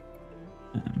yay!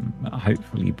 But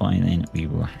hopefully by then we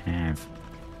will have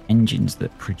engines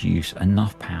that produce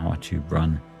enough power to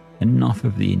run enough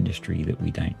of the industry that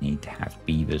we don't need to have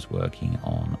beavers working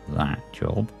on that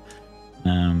job.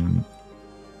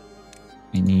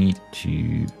 we need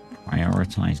to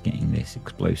prioritize getting this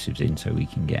explosives in so we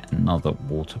can get another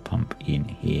water pump in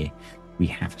here. We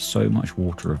have so much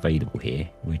water available here,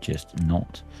 we're just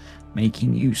not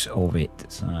making use of it.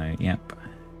 So yep.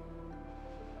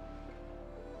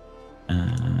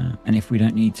 And if we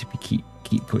don't need to keep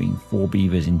putting 4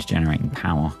 beavers into generating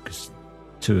power, because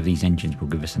 2 of these engines will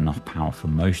give us enough power for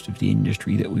most of the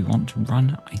industry that we want to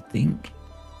run, I think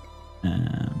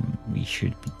we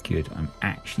should be good. I'm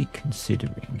actually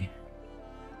considering,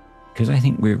 because I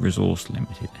think we're resource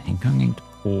limited, I think I'm going to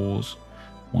pause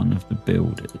one of the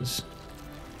builders.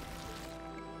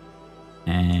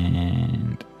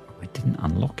 And I didn't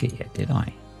unlock it yet, did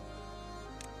I?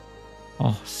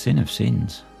 Oh, sin of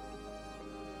sins.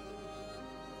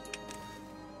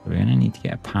 We're going to need to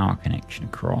get a power connection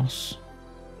across.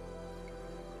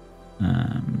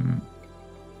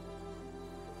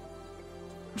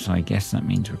 So I guess that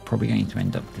means we're probably going to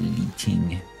end up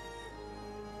deleting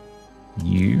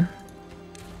you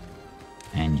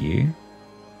and you.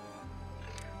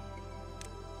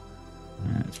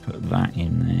 Let's put that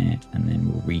in there, and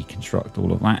then we'll reconstruct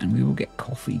all of that, and we will get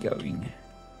coffee going.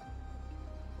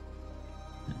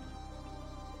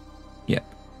 Yep.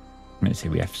 Let's see,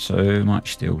 we have so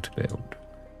much still to build.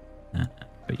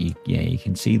 But you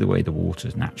can see the way the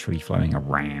water's naturally flowing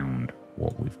around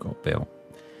what we've got built.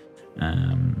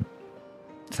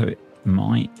 So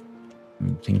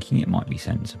I'm thinking it might be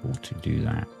sensible to do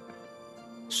that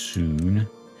soon.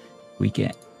 We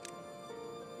get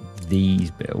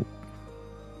these built.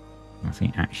 I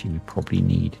think actually we probably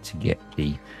need to get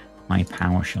the high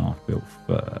power shaft built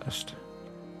first.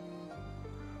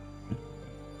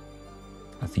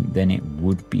 I think then it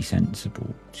would be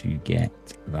sensible to get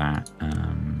that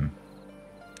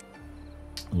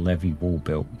levee wall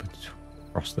built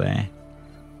across there.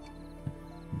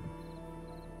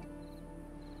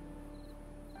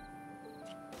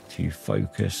 To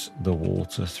focus the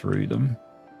water through them.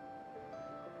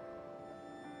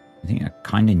 I think I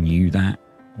kind of knew that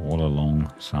all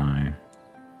along, so I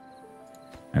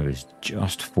was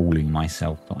just fooling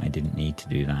myself that I didn't need to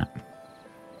do that.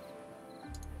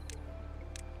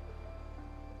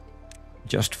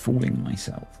 Just fooling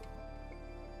myself.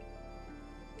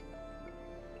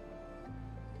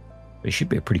 But it should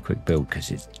be a pretty quick build because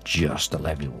it's just a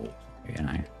levee wall, you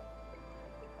know.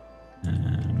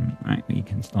 Right, we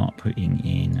can start putting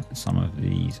in some of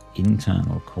these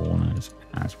internal corners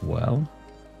as well.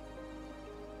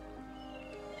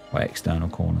 Well, external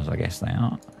corners, I guess they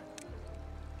are.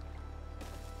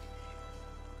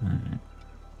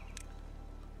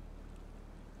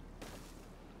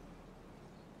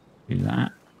 Do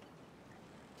that.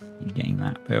 You're getting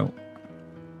that built.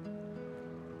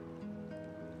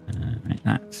 Right,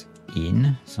 that's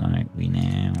in, so we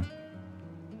now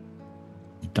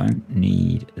don't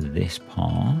need this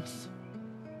path.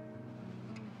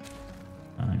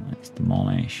 So let's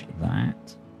demolish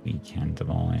that. We can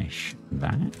demolish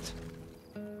that.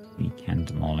 We can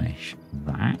demolish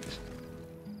that.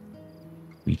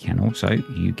 We can also,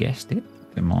 you guessed it,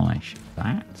 demolish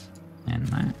that and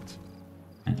that.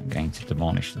 And I'm going to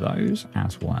demolish those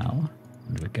as well.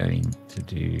 And we're going to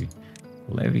do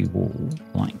levee wall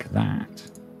like that.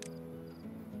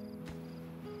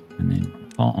 And then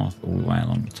path all the way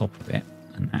along the top of it.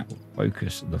 And that will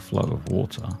focus the flow of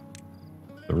water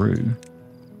through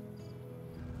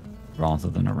rather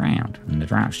than around. And the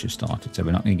drought's just started, so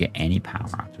we're not going to get any power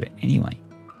out of it anyway.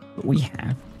 But we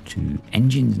have 2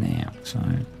 engines now, so,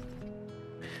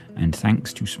 and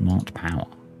thanks to smart power,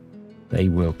 they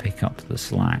will pick up the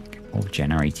slack of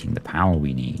generating the power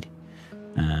we need.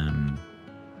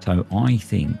 So I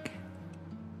think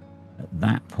at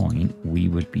that point we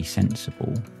would be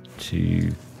sensible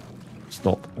to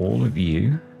stop all of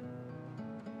you,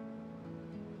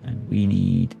 and we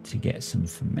need to get some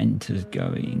fermenters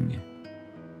going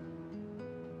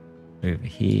over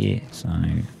here. So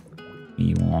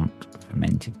we want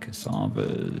fermented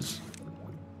cassavas.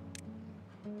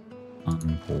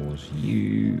 Unpause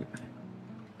you.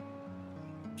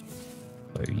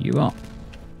 Blow you up.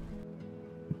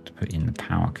 To put in the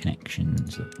power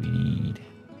connections that we need.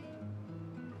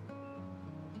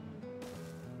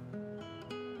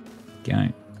 Go.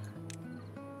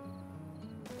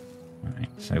 Right,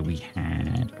 so we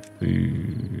had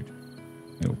food,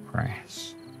 mill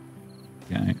press.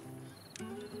 Go.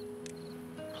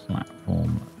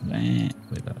 Platform there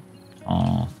with a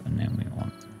path, and then we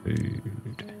want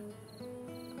food.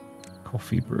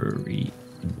 Coffee brewery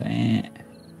there.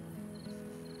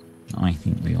 I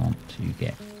think we want to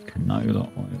get canola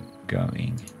oil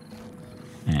going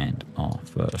and our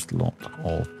first lot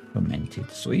of fermented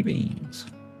soybeans.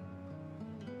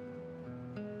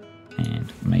 And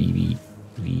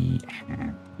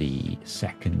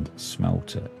second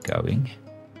smelter going.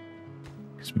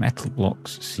 Because metal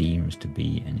blocks seems to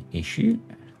be an issue.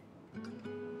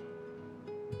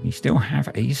 We still have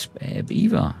a spare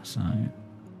beaver, so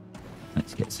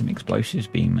let's get some explosives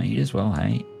being made as well,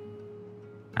 hey?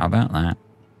 How about that?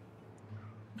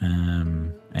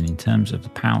 And in terms of the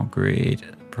power grid,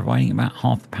 providing about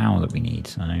half the power that we need,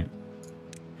 so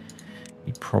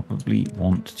we probably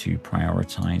want to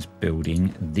prioritize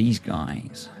building these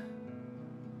guys.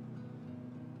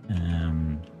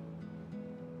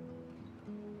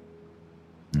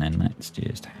 And then let's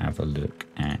just have a look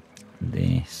at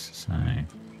this. So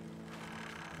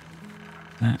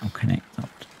that'll connect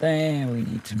up to there. We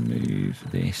need to move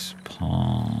this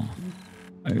path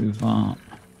over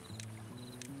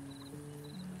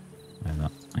so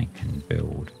that I can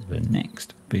build the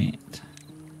next bit,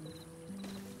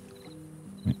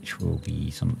 which will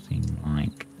be something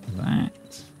like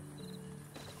that.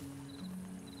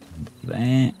 And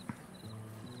there.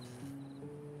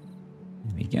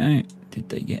 There we go. Did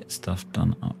they get stuff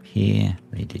done up here?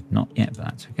 They did not yet, but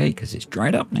that's okay because it's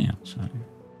dried up now. So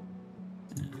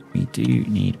we do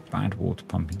need bad water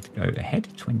pumping to go ahead.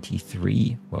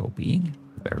 23 well-being.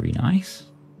 Very nice.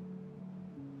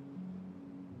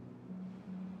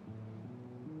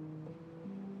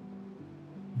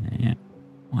 Yeah.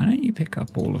 Why don't you pick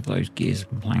up all of those gears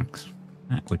and planks?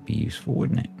 That would be useful,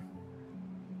 wouldn't it?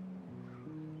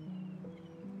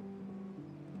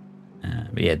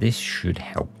 But yeah, this should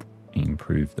help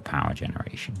improve the power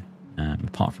generation.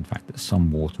 Apart from the fact that some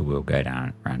water will go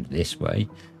down around this way,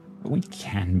 but we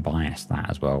can bias that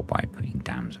as well by putting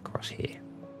dams across here.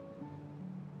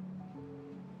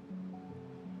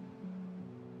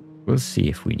 We'll see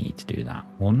if we need to do that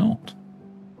or not.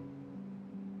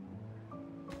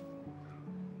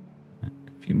 A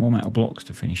few more metal blocks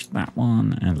to finish that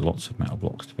one, and lots of metal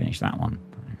blocks to finish that one.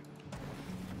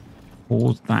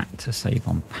 Pause that to save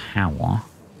on power,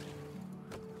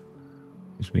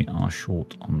 because we are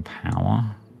short on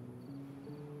power.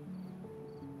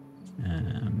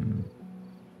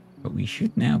 But we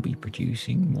should now be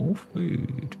producing more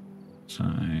food. So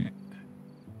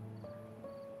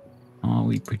are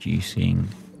we producing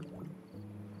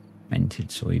fermented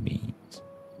soybeans?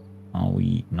 Are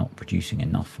we not producing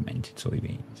enough fermented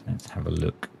soybeans? Let's have a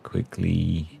look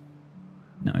quickly.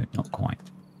 No, not quite.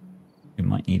 We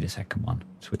might need a second one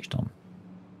switched on.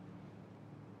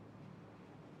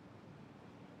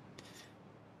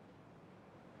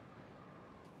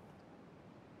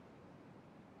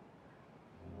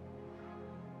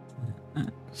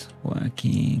 That's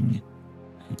working.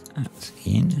 That's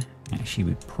in. Actually,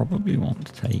 we probably want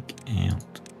to take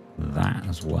out that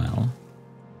as well.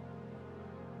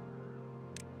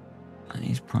 That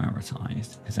is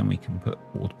prioritized because then we can put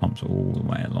water pumps all the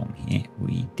way along here.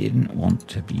 We didn't want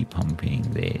to be pumping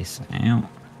this out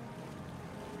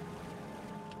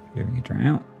during a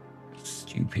drought.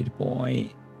 Stupid boy.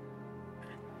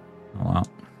 Oh well.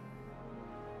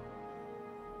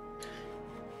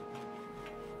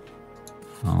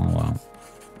 Oh well.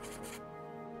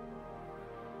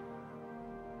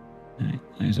 Right,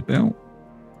 there's a bill.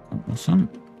 Awesome.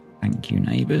 Thank you,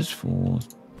 neighbours, for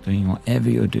doing whatever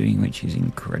you're doing, which is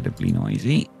incredibly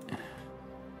noisy.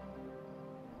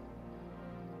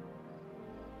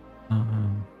 I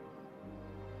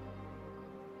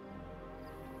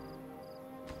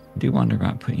do wonder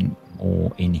about putting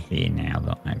more in here now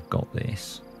that I've got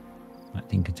this. I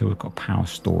think until we've got power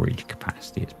storage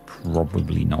capacity, it's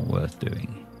probably not worth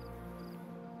doing.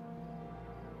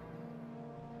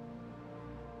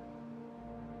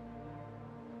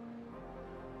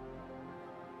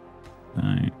 So,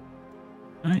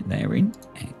 right, they're in.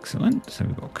 Excellent. So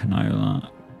we've got canola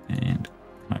and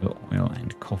canola oil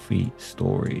and coffee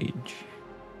storage.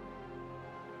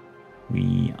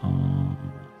 We are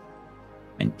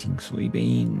fermenting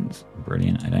soybeans.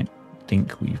 Brilliant. I don't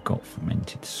think we've got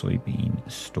fermented soybean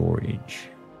storage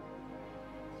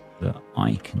that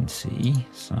I can see.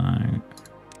 So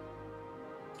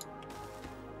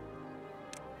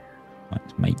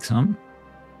let's make some.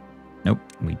 Nope,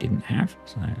 we didn't have.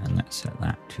 So, and let's set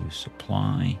that to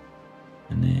supply.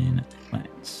 And then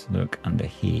let's look under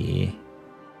here.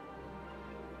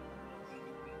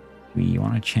 We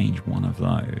want to change one of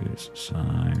those. So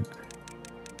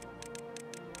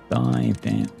dive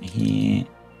down here.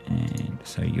 And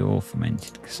so you're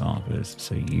fermented cassavas.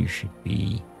 So you should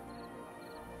be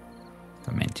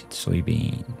fermented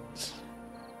soybeans.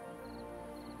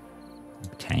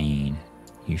 Obtain.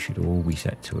 You should all be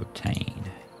set to obtain.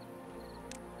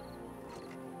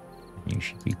 You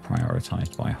should be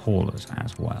prioritized by haulers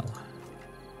as well.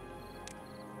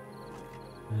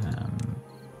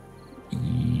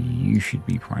 You you should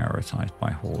be prioritized by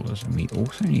haulers, and we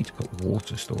also need to put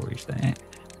water storage there.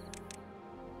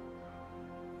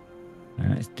 So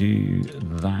let's do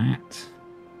that.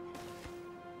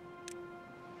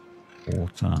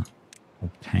 Water,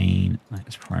 obtain.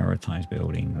 Let's prioritize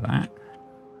building that.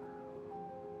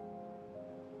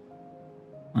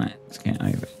 Let's get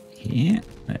over here.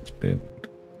 Let's build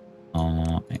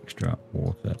our extra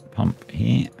water pump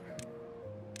here.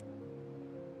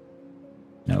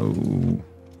 No.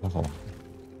 Oh.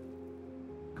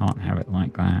 Can't have it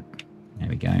like that. There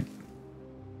we go.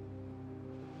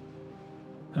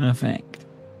 Perfect.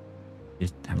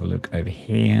 Just have a look over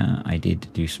here. I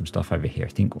did do some stuff over here. I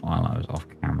think while I was off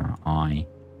camera, I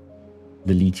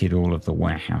deleted all of the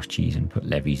warehouse cheese and put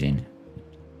levees in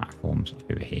platforms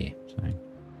over here. So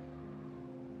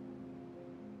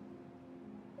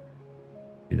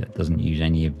that doesn't use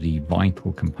any of the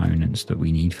vital components that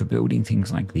we need for building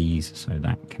things like these, so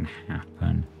that can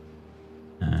happen.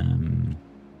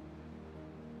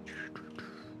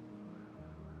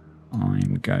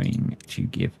 I'm going to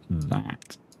give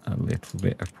that a little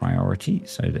bit of priority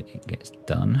so that it gets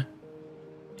done.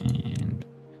 And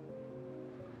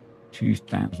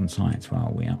 2,000 sites,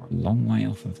 well, we are a long way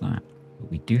off of that, but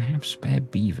we do have spare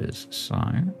beavers, so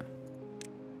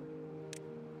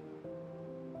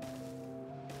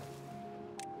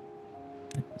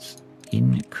let's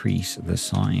increase the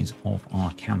size of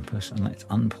our campus and let's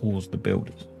unpause the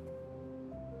builders.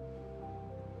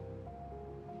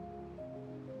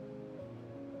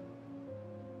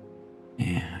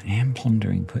 Yeah, I am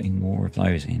pondering putting more of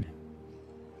those in.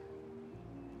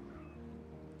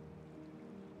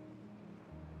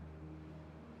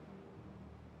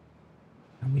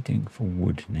 How are we doing for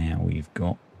wood now? We've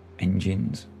got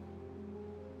engines.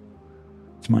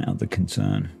 It's my other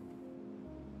concern.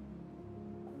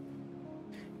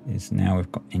 Is now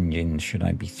we've got engines, should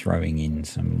I be throwing in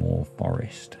some more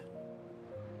forest?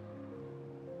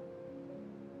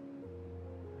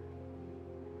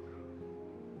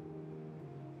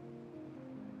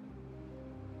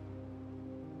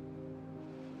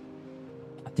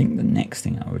 I think the next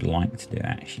thing I would like to do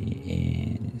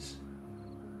actually is,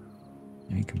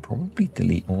 we can probably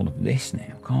delete all of this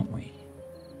now, can't we?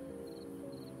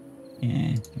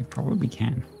 Yeah, we probably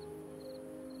can.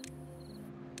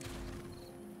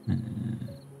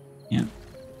 Yeah.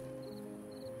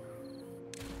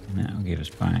 And that'll give us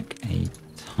back a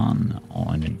ton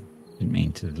on. Didn't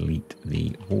mean to delete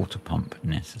the water pump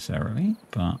necessarily,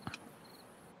 but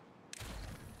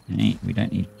we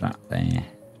don't need that there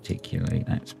particularly.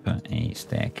 Let's put a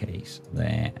staircase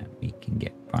there and we can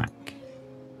get back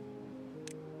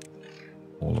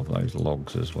all of those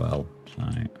logs as well. So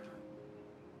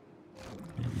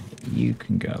you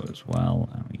can go as well,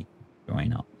 and we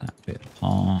join up that bit of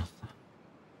path.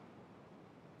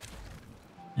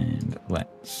 And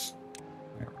let's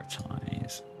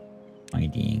prioritize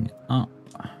tidying up,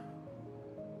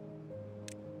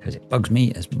 because it bugs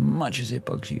me as much as it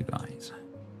bugs you guys.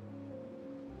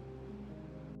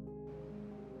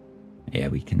 Yeah,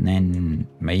 we can then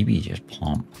maybe just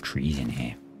plant trees in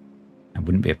here. That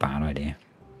wouldn't be a bad idea.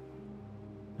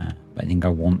 But I think I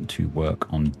want to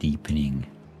work on deepening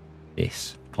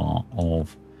this part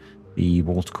of the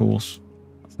watercourse.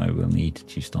 So we'll need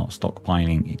to start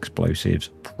stockpiling explosives,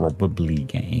 probably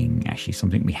getting, actually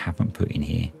something we haven't put in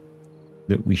here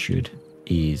that we should,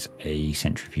 is a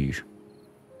centrifuge.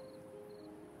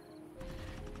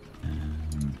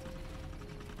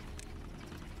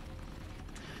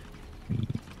 We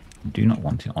do not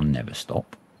want it on never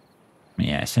stop.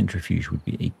 Yeah, a centrifuge would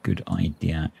be a good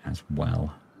idea as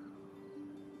well.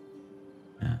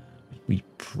 We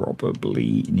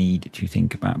probably need to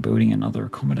think about building another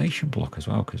accommodation block as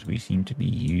well, because we seem to be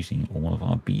using all of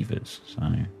our beavers. So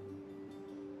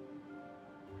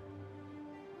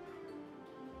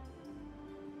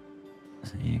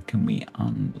yeah, can we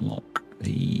unlock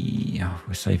the... Oh,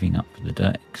 we're saving up for the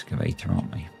dirt excavator,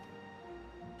 aren't we?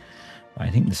 But I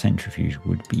think the centrifuge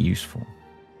would be useful.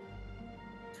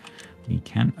 We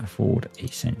can afford a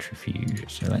centrifuge,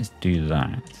 so let's do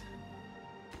that.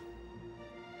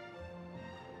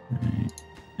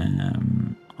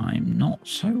 I'm not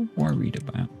so worried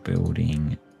about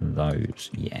building those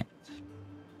yet.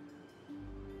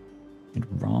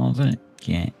 I'd rather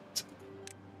get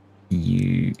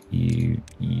you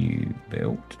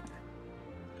built,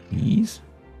 please.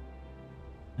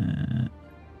 And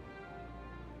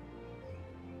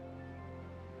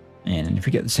if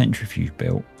we get the centrifuge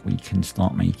built, we can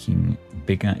start making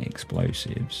bigger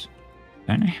explosives.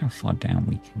 I don't know how far down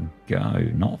we can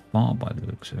go. Not far by the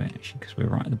looks of it, actually, because we're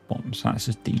right at the bottom. So that's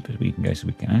as deep as we can go. So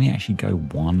we can only actually go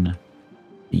one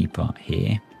deeper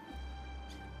here.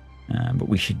 But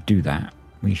we should do that.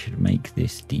 We should make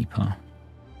this deeper.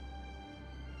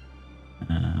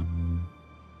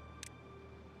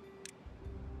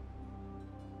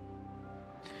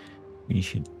 We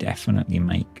should definitely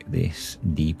make this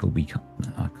deeper.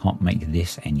 I can't make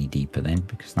this any deeper then,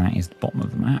 because that is the bottom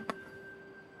of the map.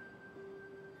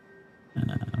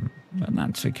 But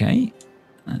that's okay.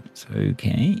 That's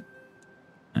okay.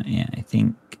 Yeah, I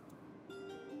think...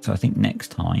 So I think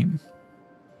next time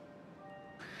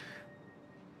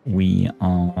we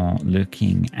are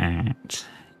looking at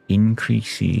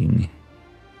increasing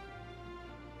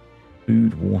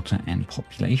food, water, and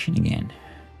population again.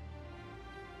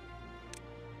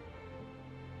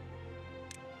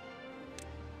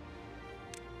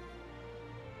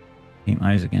 I think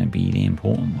those are going to be the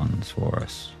important ones for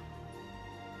us.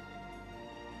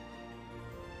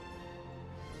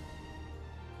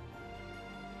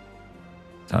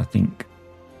 So I think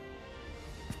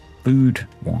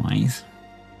food-wise,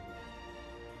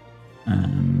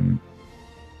 I'm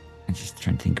just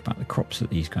trying to think about the crops that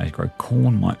these guys grow.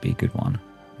 Corn might be a good one.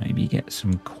 Maybe get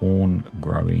some corn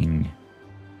growing.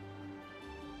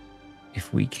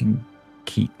 If we can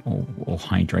keep or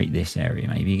hydrate this area,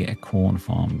 maybe get a corn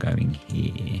farm going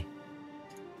here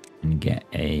and get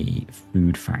a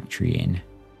food factory in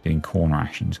doing corn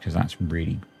rations, because that's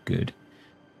really good.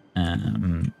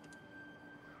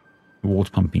 The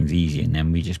water pumping's easy, and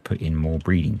then we just put in more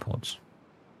breeding pods.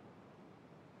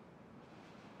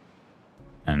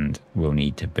 And we'll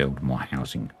need to build more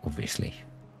housing, obviously.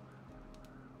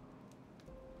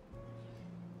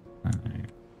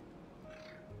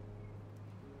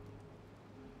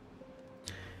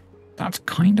 That's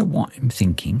kind of what I'm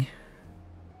thinking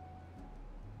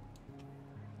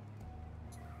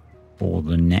for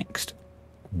the next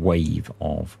wave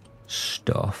of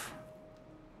stuff.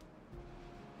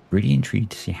 Really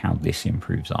intrigued to see how this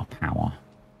improves our power,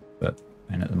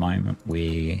 and at the moment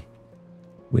we're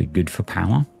good for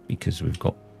power because we've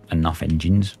got enough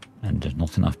engines and there's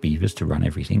not enough beavers to run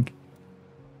everything.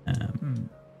 So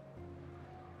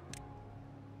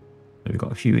we've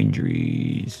got a few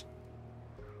injuries,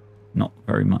 not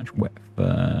very much wet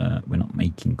fur. We're not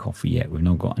making coffee yet. We've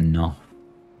not got enough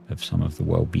of some of the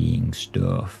well-being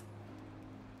stuff.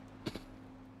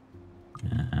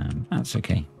 That's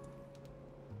okay.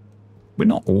 We're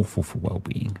not awful for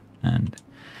well-being, and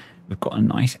we've got a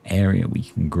nice area we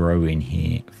can grow in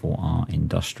here for our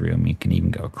industrial, and we can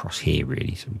even go across here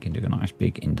really, so we can do a nice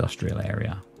big industrial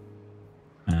area.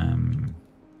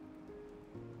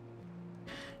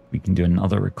 We can do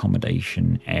another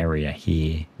accommodation area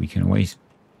here. We can always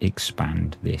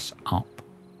expand this up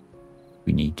if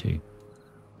we need to.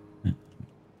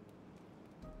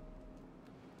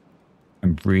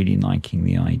 I'm really liking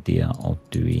the idea of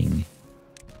doing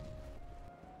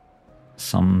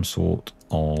some sort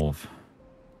of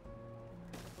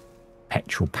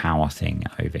petrol power thing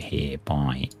over here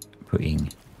by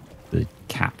putting the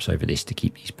caps over this to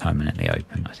keep these permanently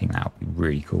open. I think that would be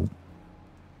really cool.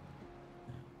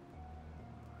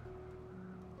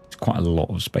 It's quite a lot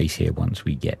of space here once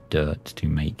we get dirt to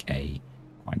make a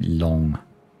quite long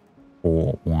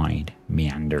or wide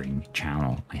meandering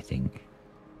channel, I think.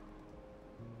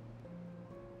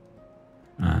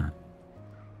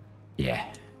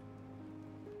 Yeah.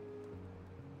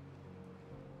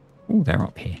 Oh, they're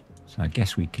up here. So I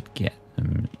guess we could get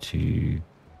them to...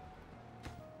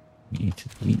 We need to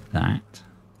delete that.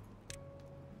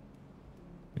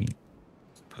 We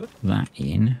put that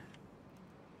in.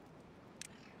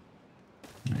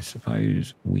 I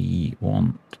suppose we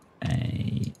want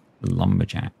a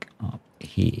lumberjack up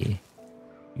here.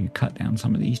 You cut down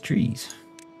some of these trees.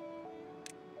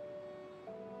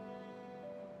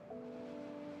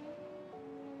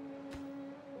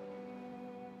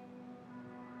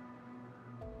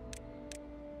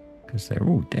 Because they're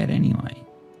all dead anyway.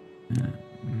 So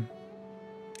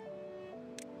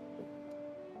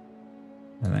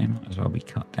they might as well be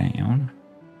cut down.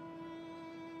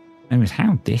 Anyways,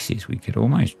 how this is, we could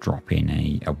almost drop in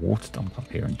a water dump up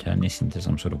here and turn this into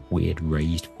some sort of weird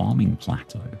raised farming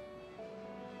plateau.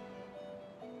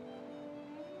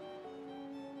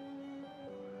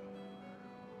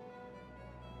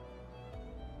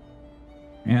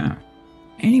 Yeah.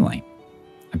 Anyway,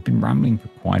 I've been rambling for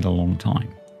quite a long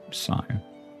time. So,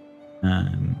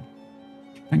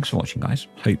 thanks for watching, guys.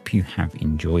 Hope you have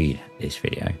enjoyed this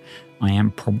video. I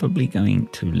am probably going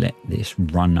to let this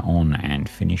run on and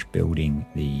finish building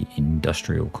the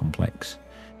industrial complex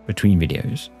between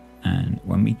videos. And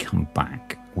when we come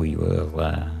back, we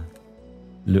will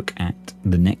look at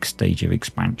the next stage of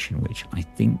expansion, which I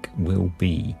think will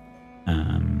be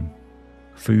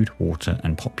food, water,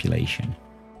 and population.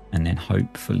 and then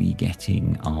hopefully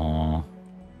getting our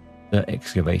dirt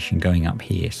excavation going up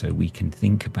here so we can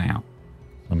think about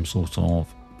some sort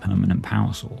of permanent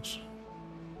power source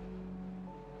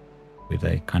with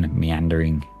a kind of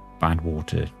meandering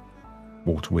water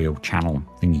wheel channel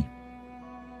thingy.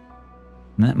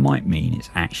 And that might mean it's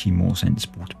actually more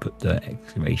sensible to put dirt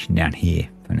excavation down here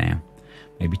for now.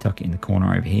 Maybe tuck it in the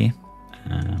corner over here.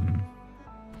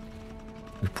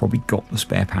 We've probably got the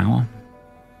spare power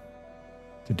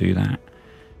to do that.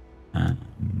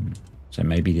 So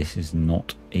maybe this is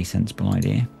not a sensible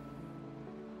idea.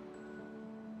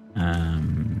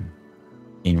 In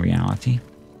reality,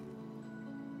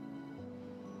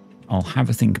 I'll have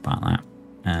a think about that.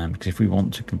 Because if we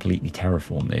want to completely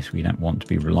terraform this, we don't want to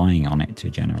be relying on it to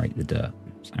generate the dirt.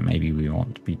 So maybe we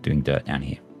want to be doing dirt down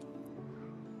here.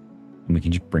 And we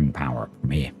can just bring power up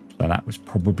from here. So that was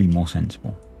probably more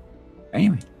sensible.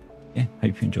 Anyway, yeah,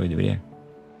 hope you enjoyed the video.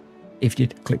 If you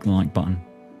did, click the like button.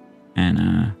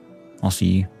 And I'll see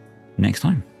you next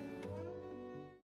time.